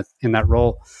 put them in that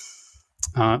role.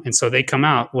 And so they come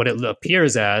out, what it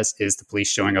appears as is the police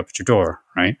showing up at your door,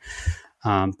 right?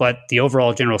 But the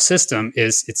overall general system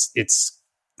is it's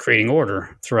creating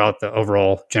order throughout the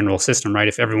overall general system, right?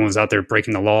 If everyone was out there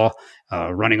breaking the law,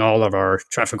 running all of our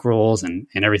traffic rules and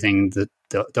everything,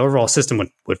 the overall system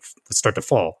would start to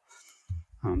fall.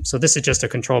 So this is just a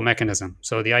control mechanism.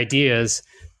 So the idea is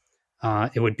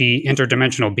it would be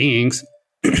interdimensional beings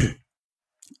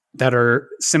that are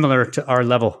similar to our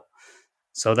level.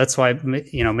 So that's why,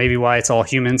 maybe why it's all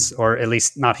humans, or at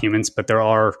least not humans, but there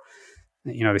are,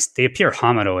 they appear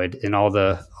hominoid in all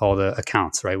the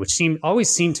accounts, right? Which always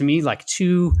seemed to me like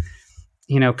too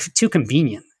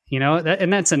convenient,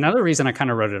 and that's another reason I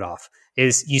kind of wrote it off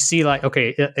is you see like,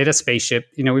 okay, at a spaceship,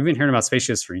 we've been hearing about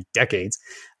spaceships for decades.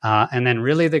 And then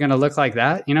really they're going to look like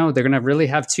that, they're going to really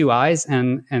have 2 eyes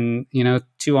and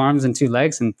 2 arms and 2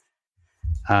 legs. And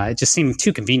it just seemed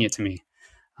too convenient to me.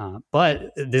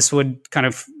 But this would kind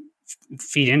of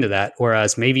feed into that.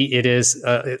 Whereas maybe it is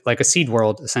like a seed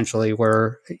world, essentially,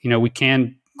 where, we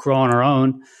can grow on our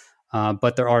own,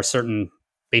 but there are certain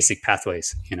basic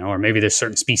pathways, or maybe there's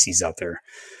certain species out there.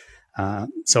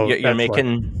 So you're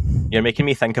making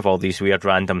me think of all these weird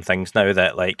random things now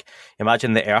that, like,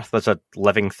 imagine the Earth was a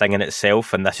living thing in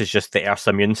itself, and this is just the Earth's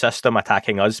immune system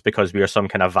attacking us because we are some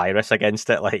kind of virus against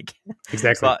it. Like,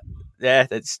 exactly. But yeah,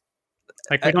 it's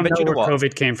like we don't know where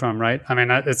COVID came from, right?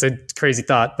 It's a crazy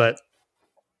thought, but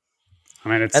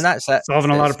it's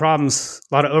solving a lot of problems,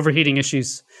 a lot of overheating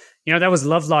issues. That was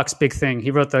Lovelock's big thing.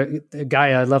 He wrote the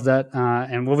guy. I love that.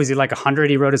 And what was he, like 100?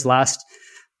 He wrote his last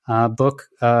book.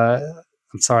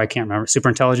 I'm sorry, I can't remember.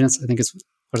 Superintelligence, I think is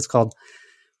what it's called.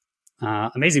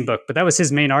 Amazing book. But that was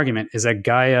his main argument: is that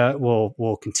Gaia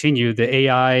will continue. The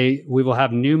AI, we will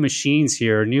have new machines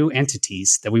here, new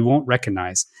entities that we won't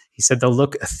recognize. He said they'll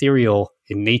look ethereal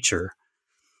in nature,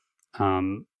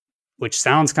 which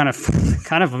sounds kind of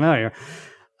familiar.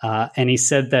 And he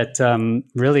said that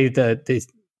really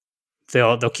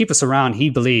they'll keep us around, he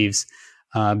believes,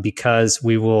 because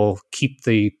we will keep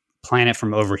the planet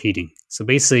from overheating. So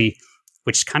basically,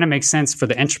 which kind of makes sense for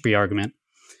the entropy argument,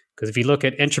 because if you look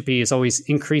at entropy is always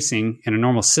increasing in a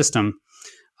normal system,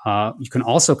 you can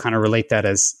also kind of relate that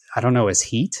as, as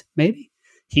heat, maybe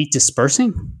heat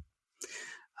dispersing.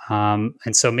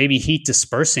 And so maybe heat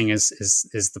dispersing is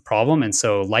the problem. And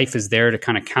so life is there to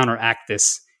kind of counteract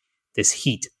this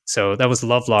heat. So that was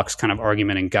Lovelock's kind of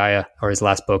argument in Gaia, or his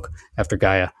last book after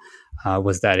Gaia,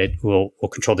 was that it will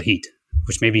control the heat,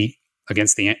 which may be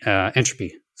against the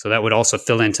entropy. So that would also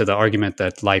fill into the argument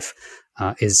that life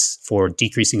is for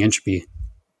decreasing entropy.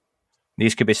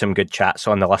 These could be some good chats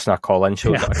on the listener call-in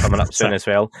shows that are coming up soon as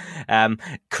well.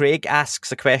 Craig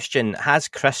asks a question: has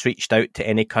Chris reached out to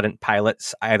any current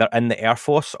pilots, either in the Air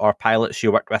Force or pilots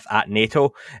you worked with at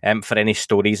NATO, for any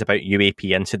stories about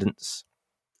UAP incidents?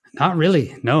 Not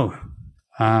really, no.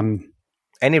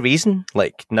 Any reason?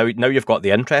 Like now you've got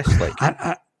the interest. Like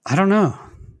I don't know.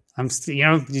 I'm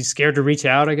you scared to reach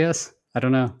out, I guess. I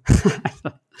don't know.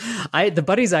 The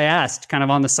buddies I asked kind of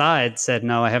on the side said,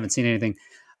 no, I haven't seen anything.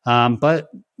 But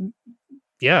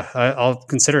yeah, I'll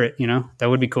consider it. That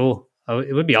would be cool.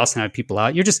 It would be awesome to have people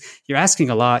out. You're asking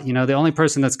a lot. The only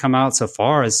person that's come out so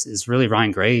far is really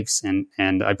Ryan Graves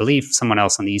and I believe someone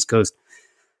else on the East Coast.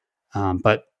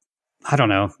 But I don't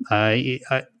know.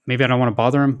 Maybe I don't want to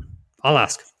bother him. I'll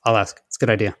ask. It's a good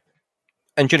idea.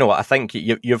 And you know what? I think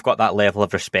you've got that level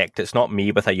of respect. It's not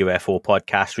me with a UFO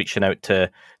podcast reaching out to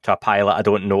a pilot I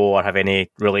don't know or have any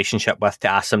relationship with to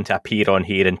ask them to appear on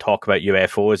here and talk about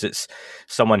UFOs. It's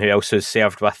someone who else has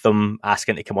served with them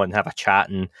asking to come on and have a chat.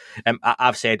 And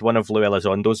I've said one of Lou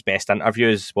Elizondo's best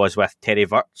interviews was with Terry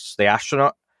Virts, the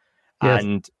astronaut. Yes.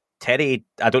 And Terry,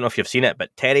 I don't know if you've seen it,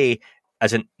 but Terry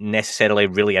isn't necessarily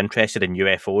really interested in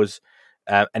UFOs.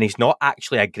 And he's not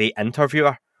actually a great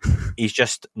interviewer. He's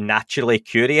just naturally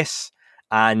curious,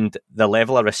 and the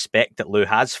level of respect that Lou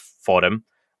has for him,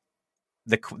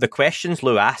 the questions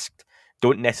Lou asked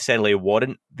don't necessarily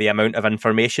warrant the amount of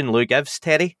information Lou gives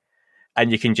Terry.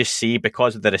 And you can just see,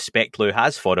 because of the respect Lou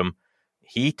has for him,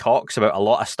 he talks about a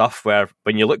lot of stuff where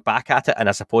when you look back at it, and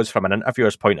I suppose from an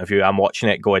interviewer's point of view, I'm watching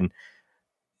it going,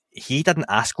 he didn't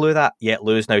ask Lou that, yet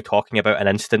Lou's now talking about an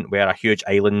incident where a huge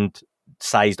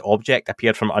island-sized object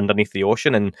appeared from underneath the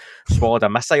ocean and swallowed a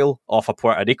missile off of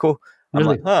Puerto Rico. I'm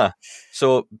really? Like,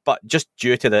 So, but just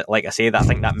due to the, like I say, I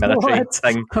think that military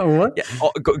thing. What? Yeah,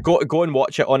 go and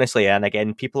watch it, honestly. And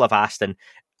again, people have asked, and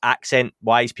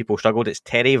accent-wise, people struggled. It's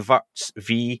Terry Virts,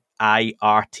 Virts.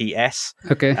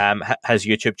 Okay. His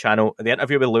YouTube channel. The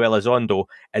interview with Lou Elizondo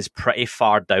is pretty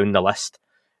far down the list,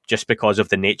 just because of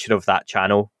the nature of that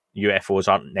channel. UFOs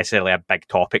aren't necessarily a big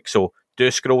topic, so do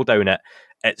scroll down it.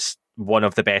 It's one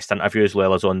of the best interviews Lou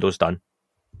Elizondo's done.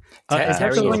 Is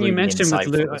that the one you mentioned with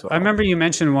Lou? Well. I remember you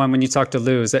mentioned one when you talked to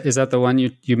Lou. Is that the one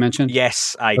you mentioned?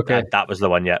 Yes, that was the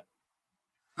one, yeah.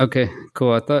 Okay,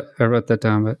 cool. I thought I wrote that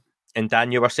down. But And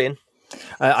Dan, you were saying?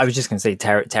 I was just going to say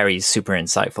Terry's super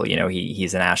insightful.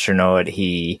 He's an astronaut.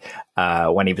 He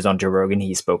when he was on Joe Rogan,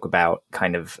 he spoke about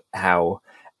kind of how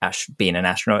being an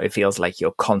astronaut, it feels like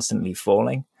you're constantly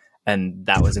falling. And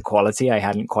that was a quality I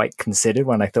hadn't quite considered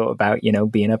when I thought about,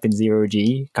 being up in zero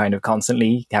G, kind of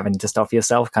constantly having to stop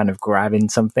yourself, kind of grabbing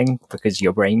something because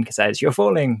your brain says you're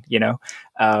falling,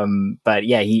 But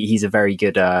yeah, he's a very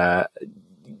good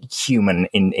human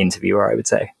interviewer, I would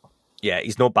say. Yeah,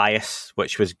 he's no bias,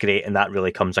 which was great. And that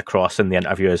really comes across in the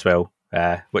interview as well.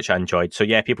 Which I enjoyed. So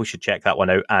yeah, people should check that one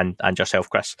out, and yourself,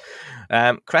 Chris.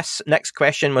 Chris, next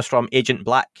question was from Agent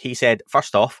Black. He said,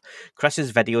 first off,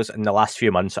 Chris's videos in the last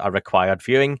few months are required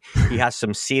viewing. He has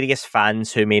some serious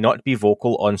fans who may not be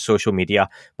vocal on social media,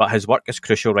 but his work is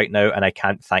crucial right now, and I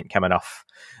can't thank him enough.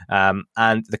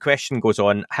 And the question goes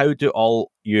on, how do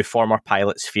all you former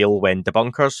pilots feel when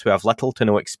debunkers who have little to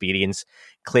no experience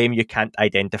claim you can't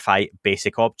identify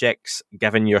basic objects,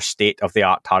 given your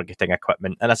state-of-the-art targeting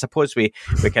equipment? And I suppose we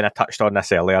kind of touched on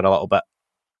this earlier a little bit.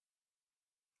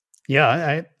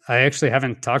 Yeah, I actually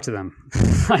haven't talked to them.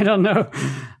 I don't know.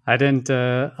 I didn't.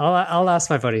 I'll ask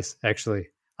my buddies, actually.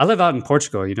 I live out in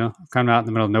Portugal, I'm kind of out in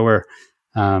the middle of nowhere.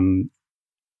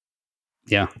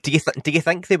 Yeah. Do you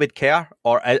think they would care,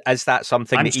 or is that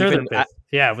something? I'm that sure even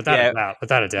without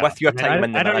a doubt. With your time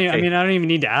in the military, I don't even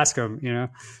need to ask them.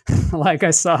 Like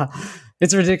I saw,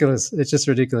 it's ridiculous. It's just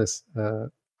ridiculous.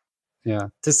 Yeah.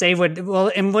 To say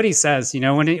and what he says,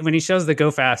 when he shows the go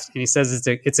fast and he says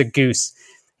it's a goose,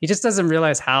 he just doesn't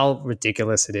realize how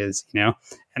ridiculous it is, you know.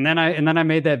 And then I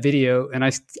made that video, and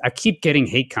I keep getting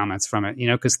hate comments from it, you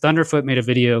know, because Thunderfoot made a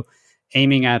video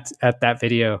aiming at that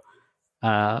video,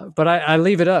 but I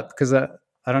leave it up because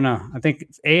I don't know. I think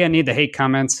I need the hate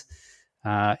comments,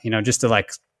 you know, just to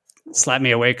like slap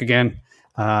me awake again,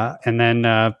 and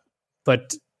then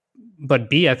but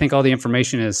B, I think all the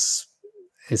information is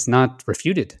not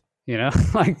refuted, you know,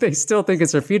 like they still think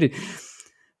it's refuted.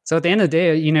 So at the end of the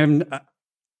day, you know,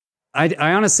 I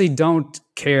honestly don't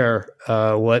care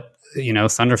what, you know,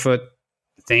 Thunderfoot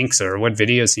thinks or what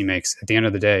videos he makes at the end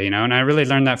of the day, you know, and I really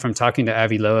learned that from talking to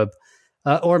Avi Loeb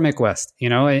or Mick West, you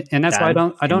know, and that's why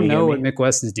I don't know what Mick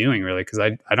West is doing really, because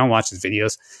I don't watch his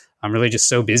videos. I'm really just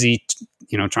so busy,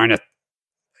 you know, trying to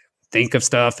think of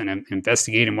stuff and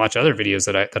investigate and watch other videos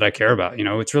that I care about. You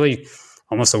know, it's really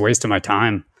almost a waste of my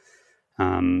time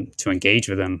to engage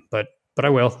with him, but I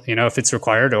will, you know, if it's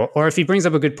required, or if he brings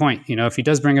up a good point, you know, if he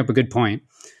does bring up a good point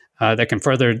that can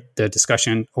further the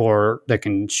discussion or that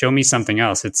can show me something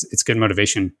else, it's good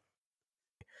motivation.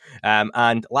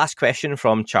 And last question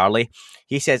from Charlie.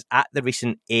 He says, at the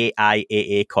recent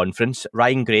AIAA conference,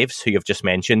 Ryan Graves, who you've just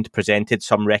mentioned, presented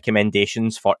some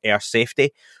recommendations for air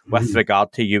safety with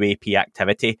regard to UAP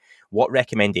activity. What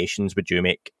recommendations would you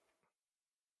make?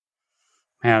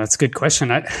 Yeah, that's a good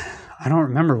question. I don't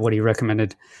remember what he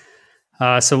recommended.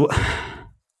 So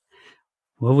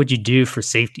what would you do for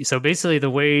safety? So basically the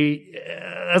way,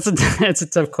 that's a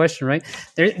tough question, right?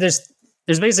 There's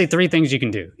basically three things you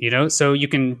can do, you know? So you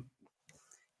can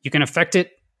affect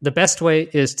it. The best way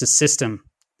is to system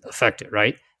affect it,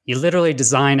 right? You literally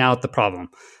design out the problem.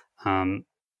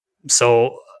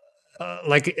 So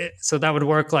that would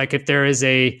work like if there is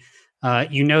you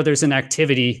know, there's an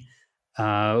activity,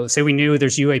 say we knew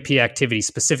there's UAP activity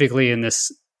specifically in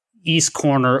this east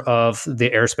corner of the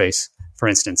airspace, for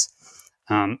instance.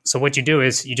 So what you do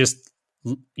is you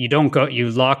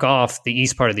lock off the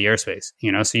east part of the airspace,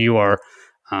 you know, so you're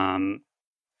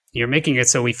making it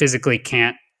so we physically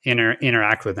can't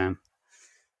interact with them,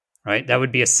 right? That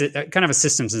would be kind of a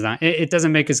systems design. It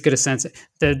doesn't make as good a sense.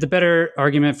 The better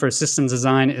argument for systems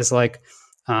design is like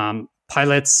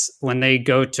pilots, when they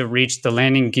go to reach the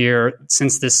landing gear,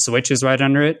 since this switch is right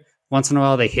under it, once in a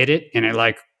while they hit it and it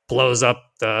like blows up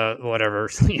the whatever,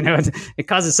 you know, it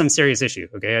causes some serious issue.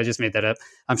 Okay, I just made that up.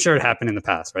 I'm sure it happened in the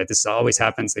past, right? This always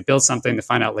happens. They build something to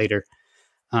find out later.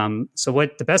 So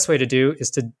what the best way to do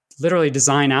is to literally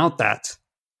design out that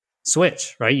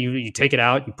switch, right? You take it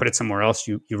out, you put it somewhere else,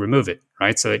 you remove it,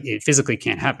 right? So it physically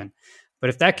can't happen. But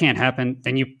if that can't happen,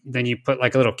 then you put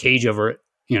like a little cage over it,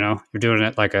 you know, you're doing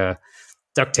it like a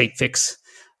duct tape fix.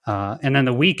 And then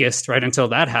the weakest, right, until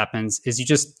that happens, is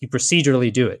you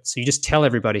procedurally do it. So you just tell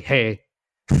everybody, hey,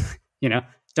 you know,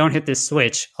 don't hit this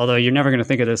switch, although you're never going to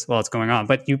think of this while it's going on,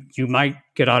 but you might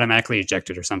get automatically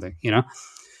ejected or something, you know?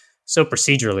 So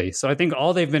procedurally. So I think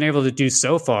all they've been able to do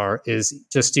so far is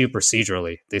just do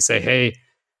procedurally. They say, hey,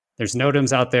 there's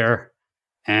NOTAMs out there,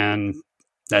 and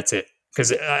that's it.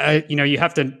 Because, you know, you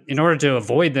have to, in order to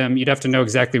avoid them, you'd have to know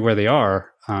exactly where they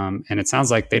are. And it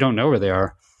sounds like they don't know where they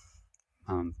are.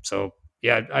 So,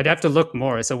 yeah, I'd have to look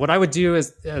more. So what I would do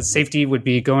as safety would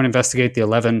be go and investigate the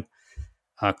 11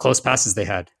 close passes they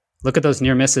had. Look at those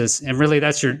near misses. And really,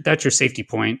 that's your safety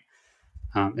point,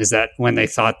 is that when they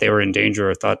thought they were in danger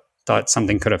or thought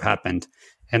something could have happened.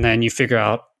 And then you figure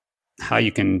out how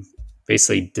you can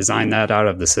basically design that out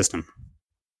of the system.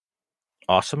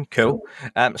 Awesome, cool.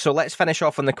 So let's finish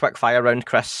off on the quick fire round,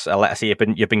 Chris. Let's say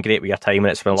you've been great with your time, and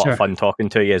it's been a lot of fun talking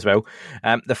to you as well.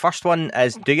 The first one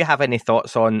is: do you have any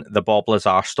thoughts on the Bob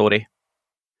Lazar story?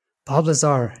 Bob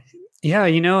Lazar, yeah.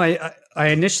 You know, I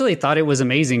initially thought it was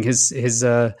amazing. His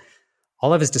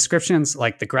all of his descriptions,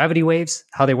 like the gravity waves,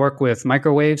 how they work with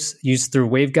microwaves used through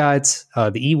waveguides,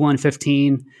 the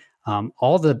E115,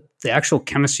 all the actual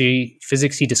chemistry,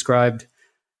 physics he described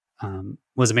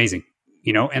was amazing.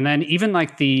 You know, and then even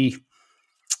like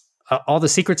all the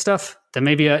secret stuff that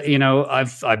maybe you know,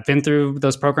 I've been through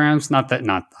those programs, not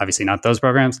obviously not those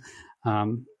programs,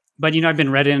 but you know, I've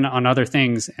been read in on other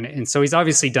things, and so he's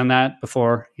obviously done that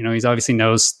before. You know, he's obviously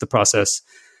knows the process,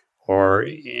 or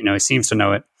you know, he seems to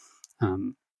know it.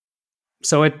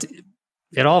 So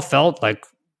it all felt like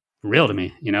real to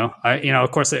me. You know,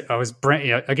 of course, I was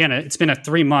again. It's been a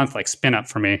 3-month like spin up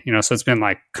for me. You know, so it's been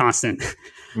like constant.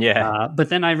 Yeah. But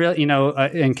then I really, you know,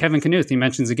 and Kevin Knuth, he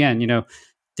mentions again, you know,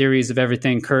 theories of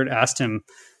everything. Kurt asked him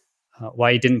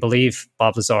why he didn't believe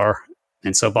Bob Lazar.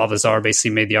 And so Bob Lazar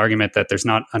basically made the argument that there's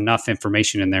not enough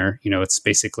information in there. You know, it's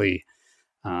basically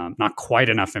not quite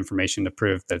enough information to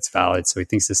prove that it's valid. So he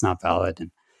thinks it's not valid.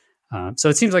 So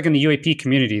it seems like in the UAP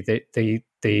community,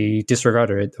 they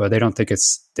disregard it, or they don't think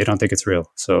it's real.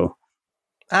 So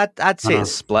I'd say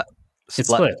it's split. It's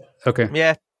split. Okay.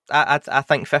 Yeah, I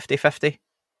think 50-50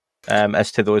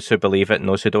 as to those who believe it and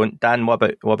those who don't. Dan, what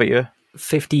about you?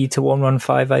 50 to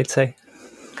 115, I'd say.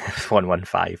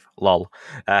 115. Lol.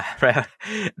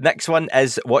 Next one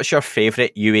is, what's your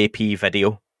favourite UAP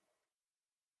video?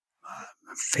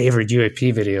 Favorite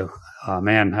UAP video? Oh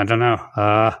man, I don't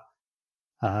know.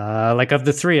 Like of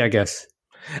the three, I guess.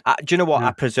 Do you know what?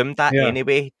 I presumed that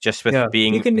anyway, just with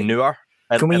being newer.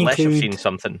 Unless you've seen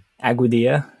something.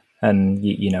 Aguadilla and,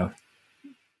 you know.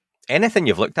 Anything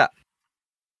you've looked at?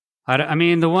 I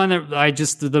mean, the one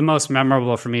that the most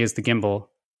memorable for me is the gimbal.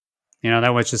 You know,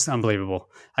 that was just unbelievable.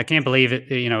 I can't believe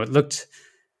it. You know, it looked,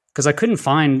 because I couldn't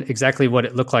find exactly what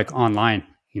it looked like online.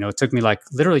 You know, it took me like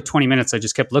literally 20 minutes. I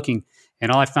just kept looking,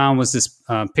 and all I found was this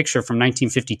picture from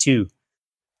 1952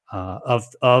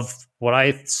 of what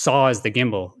I saw as the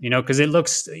gimbal. You know, because it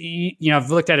looks, you know, I've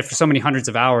looked at it for so many hundreds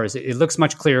of hours. It looks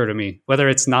much clearer to me, whether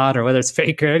it's not or whether it's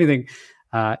fake or anything.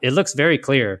 It looks very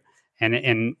clear.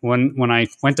 And when I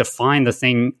went to find the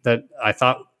thing that I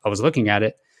thought I was looking at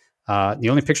it, the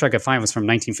only picture I could find was from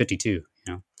 1952, you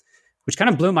know, which kind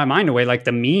of blew my mind away. Like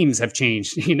the memes have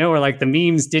changed, you know, or like the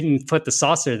memes didn't put the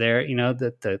saucer there, you know,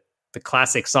 the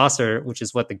classic saucer, which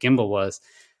is what the gimbal was.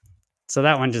 So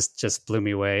that one just blew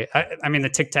me away. I mean, the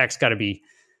Tic Tac's got to be,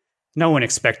 no one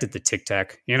expected the Tic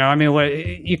Tac, you know, I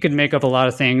mean, you could make up a lot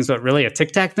of things, but really a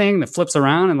Tic Tac thing that flips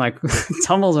around and like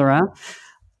tumbles around,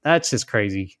 that's just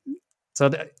crazy. So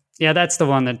that's the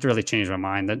one that really changed my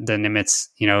mind. The Nimitz,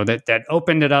 you know, that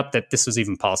opened it up that this was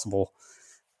even possible,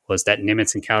 was that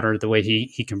Nimitz encounter, the way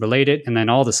he can relate it, and then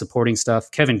all the supporting stuff.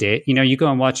 Kevin Day, you know, you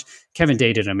go and watch, Kevin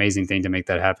Day did an amazing thing to make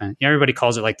that happen. You know, everybody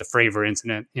calls it like the Fravor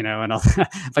incident, you know, and all that.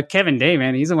 But Kevin Day,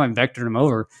 man, he's the one vectored him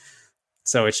over.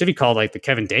 So it should be called like the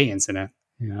Kevin Day incident,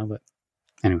 you know, but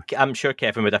anyway. I'm sure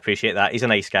Kevin would appreciate that. He's a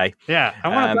nice guy. Yeah, I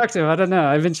want to talk to him. I don't know.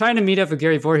 I've been trying to meet up with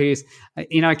Gary Voorhees.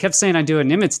 You know, I kept saying I do a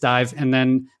Nimitz dive,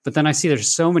 but then I see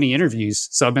there's so many interviews.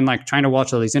 So I've been like trying to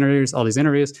watch all these interviews.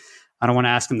 I don't want to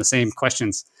ask him the same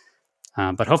questions,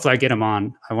 but hopefully I get him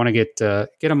on. I want to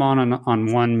get him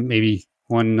on one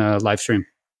live stream.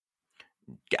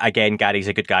 Again, Gary's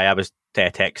a good guy. I was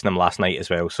texting him last night as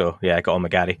well. So yeah, I got on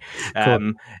with Gary.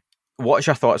 Cool. What's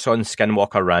your thoughts on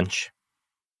Skinwalker Ranch?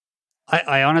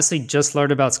 I honestly just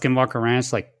learned about Skinwalker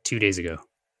Ranch like 2 days ago.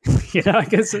 You know, I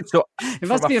guess it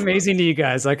must be amazing to you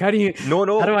guys. Like, how do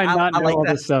I not know all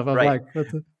this stuff? I'm like,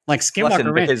 like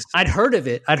Skinwalker Ranch. Because I'd heard of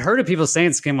it. I'd heard of people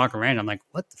saying Skinwalker Ranch. I'm like,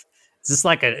 what? Is this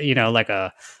like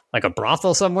a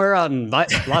brothel somewhere out in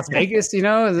Las Vegas? You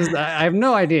know, I have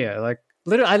no idea. Like,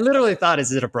 I literally thought,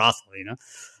 is it a brothel? You know,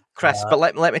 Chris. But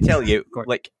let me tell you,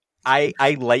 like.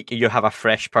 I like you have a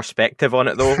fresh perspective on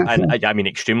it though, and I mean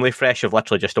extremely fresh. You've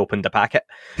literally just opened the packet,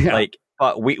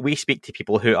 But we speak to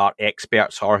people who are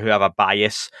experts or who have a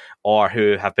bias or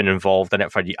who have been involved in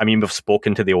it for. I mean, we've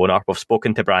spoken to the owner, we've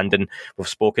spoken to Brandon, we've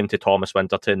spoken to Thomas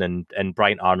Winterton and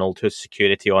Brian Arnold, who's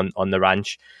security on the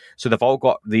ranch. So they've all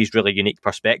got these really unique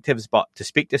perspectives. But to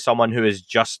speak to someone who is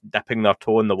just dipping their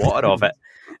toe in the water of it,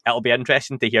 it'll be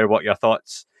interesting to hear what your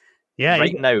thoughts.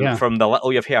 From the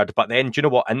little you've heard. But then, do you know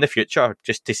what, in the future,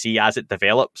 just to see as it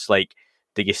develops, like,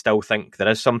 do you still think there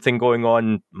is something going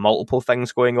on, multiple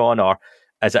things going on, or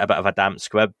is it a bit of a damp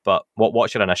squib? But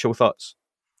what's your initial thoughts?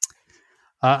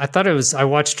 I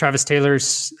watched Travis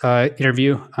Taylor's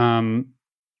interview, and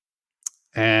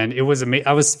it was amazing.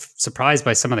 I was surprised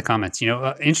by some of the comments. You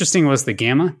know, interesting was the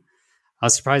gamma. I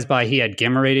was surprised by he had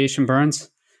gamma radiation burns.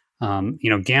 You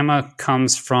know, gamma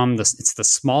comes from it's the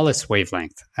smallest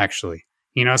wavelength, actually.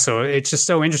 You know, so it's just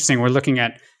so interesting. We're looking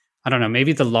at, I don't know,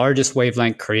 maybe the largest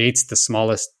wavelength creates the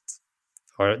smallest,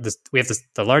 or we have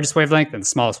the largest wavelength and the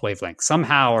smallest wavelength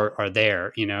somehow are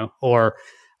there, you know, or,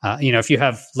 you know, if you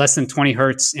have less than 20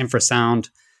 hertz infrasound,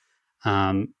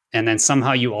 and then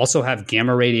somehow you also have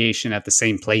gamma radiation at the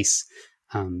same place.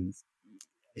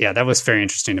 Yeah, that was very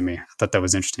interesting to me. I thought that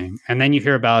was interesting. And then you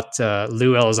hear about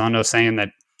Lou Elizondo saying that,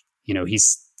 you know,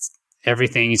 he's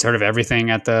heard of everything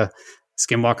at the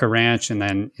Skinwalker Ranch. And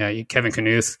then Kevin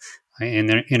Knuth in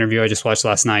the interview I just watched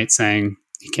last night saying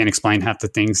he can't explain half the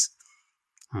things.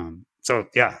 So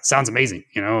yeah, sounds amazing.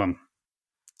 You know,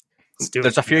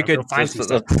 there's a few good there's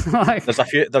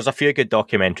a few good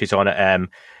documentaries on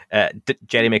it.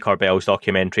 Jeremy Corbell's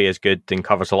documentary is good and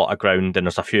covers a lot of ground, and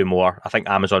there's a few more. I think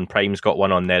Amazon Prime's got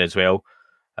one on there as well.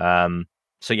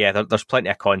 So yeah, there's plenty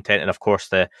of content, and of course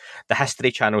the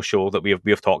History Channel show that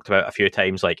we've talked about a few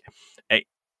times. Like,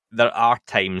 there are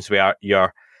times where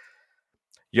you're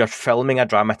filming a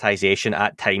dramatization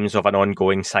at times of an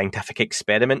ongoing scientific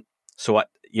experiment, So,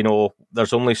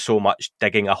 there's only so much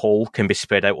digging a hole can be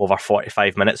spread out over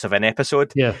 45 minutes of an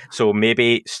episode. Yeah. So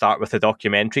maybe start with the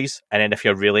documentaries, and then if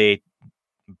you're really,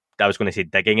 I was going to say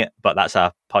digging it, but that's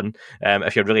a pun.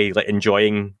 If you're really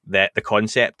enjoying the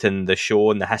concept and the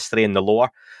show and the history and the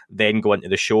lore, then go into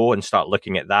the show and start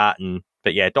looking at that.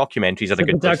 But yeah, documentaries are the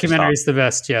good place to start. The documentary is the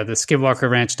best. Yeah, the Skinwalker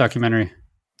Ranch documentary.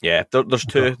 Yeah, there's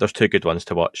two good ones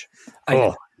to watch.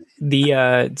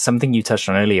 Something you touched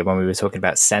on earlier when we were talking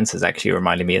about sensors actually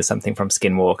reminded me of something from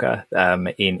Skinwalker.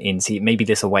 Maybe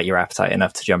this will whet your appetite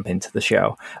enough to jump into the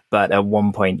show. But at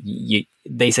one point,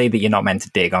 they say that you're not meant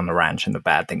to dig on the ranch, and the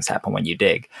bad things happen when you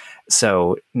dig.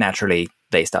 So naturally,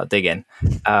 they start digging,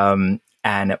 and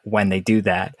when they do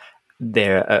that,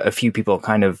 there are a few people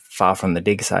kind of far from the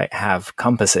dig site have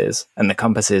compasses, and the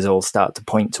compasses all start to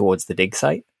point towards the dig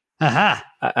site.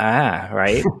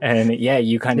 Right. And yeah,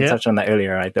 you kind of touched on that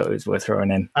earlier. I thought it was worth throwing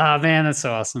in. Oh man, that's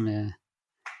so awesome. Yeah,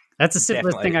 that's the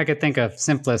simplest thing I could think of.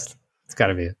 Simplest. It's got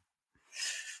to be it.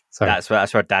 Sorry.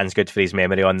 That's where Dan's good for his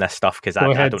memory on this stuff, because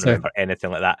I don't remember anything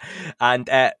like that. And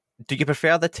do you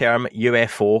prefer the term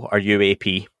UFO or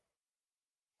UAP?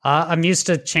 I'm used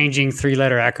to changing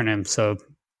 3-letter acronyms, so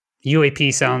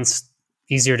UAP sounds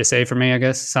easier to say for me, I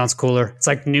guess. Sounds cooler. It's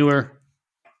like newer.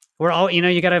 We're all,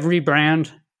 you got to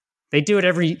rebrand. They do it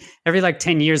every like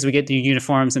 10 years. We get new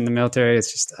uniforms in the military.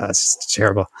 It's just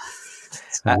terrible.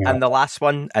 And the last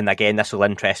one, and again, this will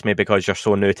interest me because you're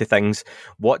so new to things.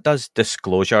 What does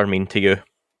disclosure mean to you?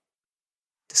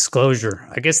 Disclosure.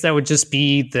 I guess that would just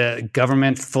be the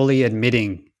government fully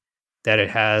admitting that it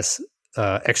has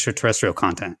extraterrestrial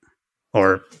content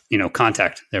or,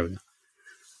 contact. There we go.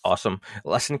 Awesome.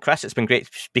 Listen, Chris, it's been great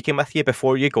speaking with you.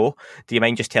 Before you go, do you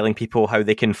mind just telling people how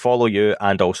they can follow you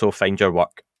and also find your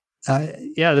work?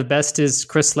 The best is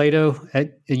Chris Lehto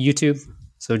at YouTube.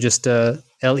 So just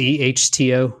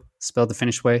Lehto, spelled the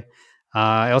Finnish way.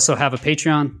 I also have a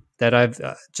Patreon that I've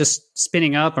just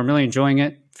spinning up. I'm really enjoying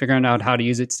it, figuring out how to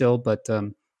use it still. But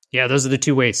those are the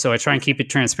two ways. So I try and keep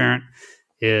it transparent.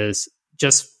 Is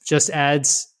just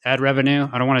ads, ad revenue.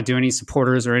 I don't want to do any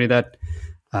supporters or any of that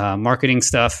marketing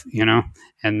stuff,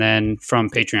 and then from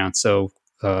Patreon. So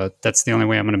that's the only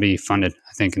way I'm going to be funded,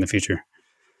 I think, in the future.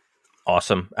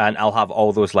 Awesome. And I'll have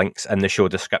all those links in the show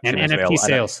description and as NFT well.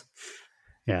 Sales.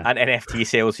 And NFT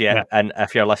sales, yeah. And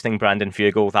if you're listening, Brandon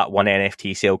Fugal, that one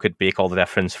NFT sale could make all the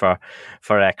difference for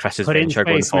Chris's venture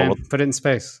going forward. Man. Put it in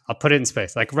space. I'll put it in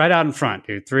space. Like right out in front,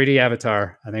 dude. 3D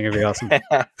avatar. I think it'd be awesome.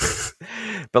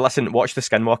 But listen, watch the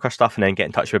Skinwalker stuff and then get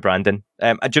in touch with Brandon.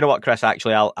 Do you know what, Chris?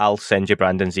 Actually, I'll send you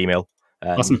Brandon's email.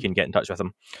 Awesome. You can get in touch with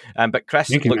him. But Chris,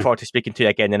 look forward to speaking to you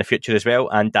again in the future as well.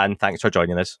 And Dan, thanks for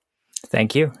joining us.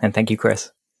 Thank you. And thank you,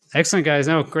 Chris. Excellent, guys.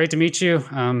 No, great to meet you.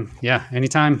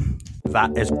 Anytime.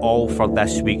 That is all for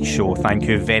this week's show. Thank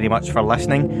you very much for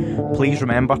listening. Please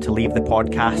remember to leave the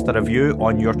podcast a review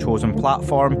on your chosen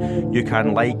platform. You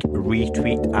can like,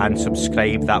 retweet, and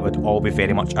subscribe. That would all be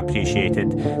very much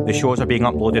appreciated. The shows are being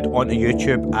uploaded onto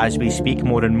YouTube as we speak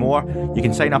more and more. You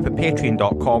can sign up at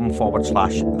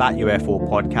patreon.com/That UFO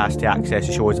Podcast to access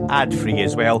the shows ad-free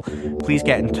as well. Please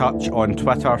get in touch on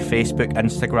Twitter, Facebook,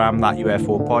 Instagram, That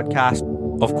UFO Podcast.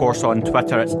 Of course, on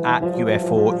Twitter, it's at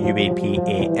UFO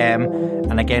UAPAM.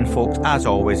 And again, folks, as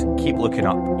always, keep looking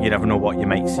up. You never know what you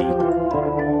might see. It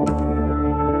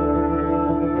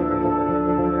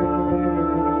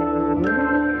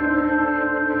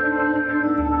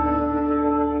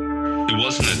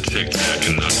wasn't a tic-tac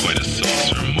and not quite a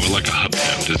saucer, more like a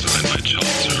hubcap designed by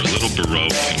Chaucer, a little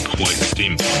baroque and quite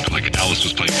steampunk, like Alice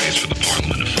was playing bass for the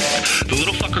Parliament of Folk. The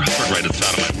little fucker hovered right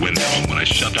outside of my window, and when I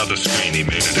shoved out the screen, he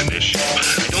made it an issue.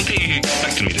 I don't think he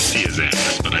expected me to see his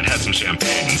ass, but I'd had some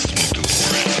champagne and smoked a little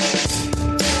around.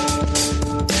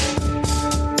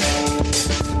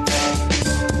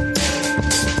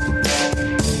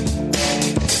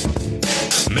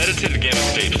 Meditative gamma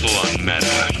state full on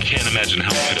meta. Can't imagine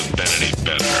how it could have been any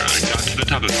better. I got to the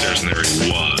top of the stairs and there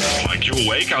he was. Like, you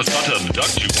awake? I was about to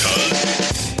abduct you, cuz.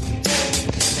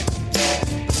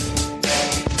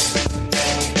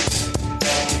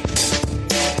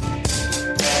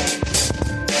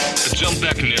 I jumped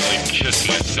back and nearly kissed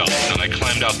myself, and I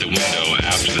climbed out the window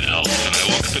after the elf, and I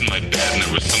woke up in my bed and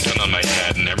there was something on my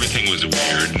head and everything was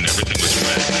weird and everything was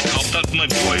red. And I called out to my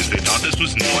boys. They thought this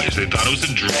was noise. They thought it was a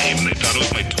dream. They thought it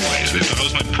was my toys. They thought it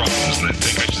was my problems, and they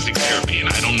think I should seek therapy, and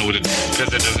I don't know what to do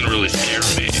because it doesn't really scare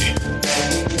me.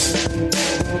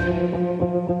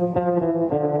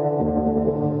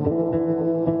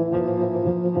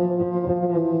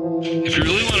 If you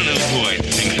really want to know who I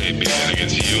think I be, I think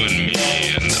it's you and me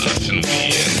and us and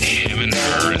we and him and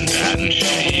her and that and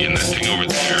she and that thing over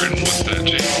there and what's that,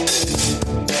 Jake?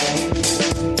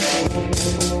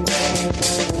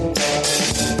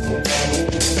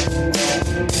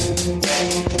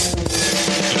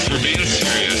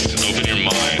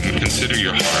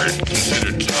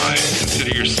 consider time,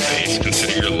 consider your space,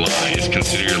 consider your lies,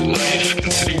 consider your life,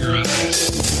 consider your eyes.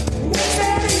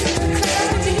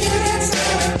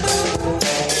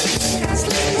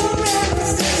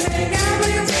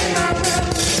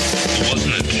 It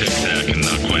wasn't a Tic Tac and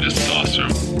not quite a saucer.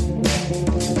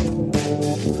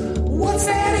 What's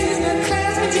that in the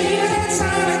class between that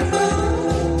silent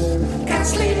boom? Can't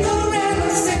sleep forever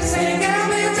since they got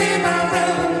within my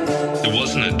room. It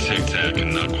wasn't a Tic Tac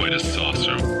and not quite a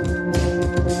saucer.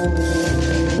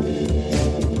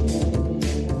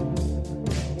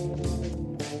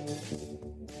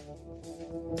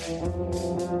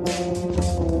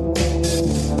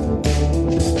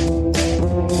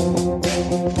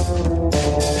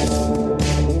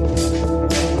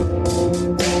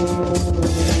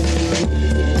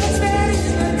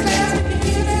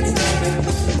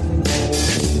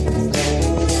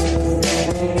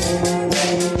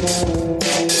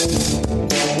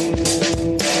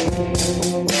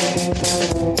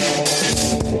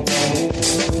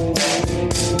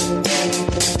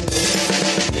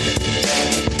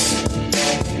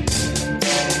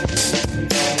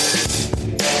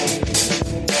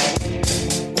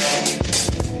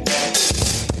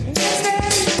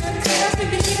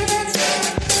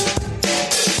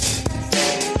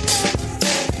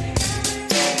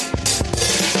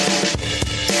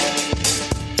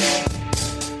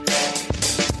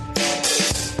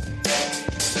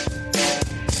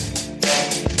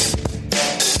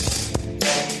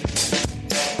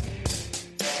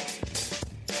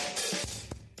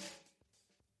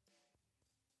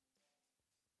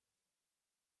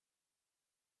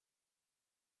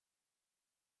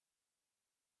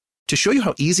 To show you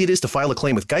how easy it is to file a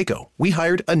claim with Geico, we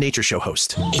hired a nature show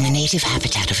host. In the native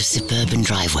habitat of a suburban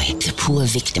driveway, the poor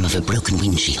victim of a broken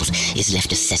windshield is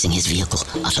left assessing his vehicle,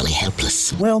 utterly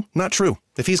helpless. Well, not true.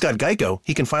 If he's got Geico,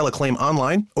 he can file a claim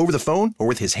online, over the phone, or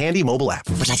with his handy mobile app.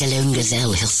 But like a lone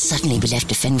gazelle, he'll suddenly be left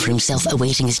to fend for himself,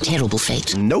 awaiting his terrible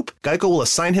fate. Nope. Geico will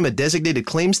assign him a designated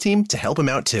claims team to help him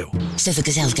out, too. So the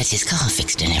gazelle gets his car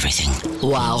fixed and everything.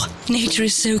 Wow. Nature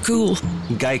is so cool.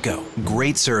 Geico.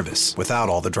 Great service without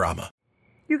all the drama.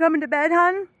 You coming to bed,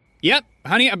 hon? Yep.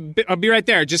 Honey, I'll be right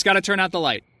there. Just gotta turn out the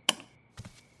light.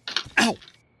 Ow!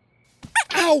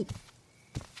 Ow!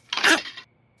 Ow!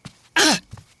 Ah!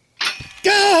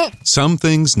 Go! Some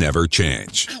things never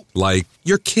change. Like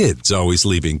your kids always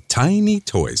leaving tiny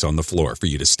toys on the floor for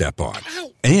you to step on.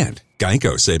 And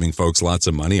Geico saving folks lots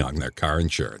of money on their car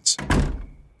insurance.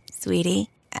 Sweetie,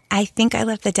 I think I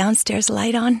left the downstairs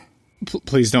light on.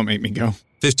 Please don't make me go.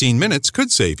 15 minutes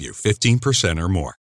could save you 15% or more.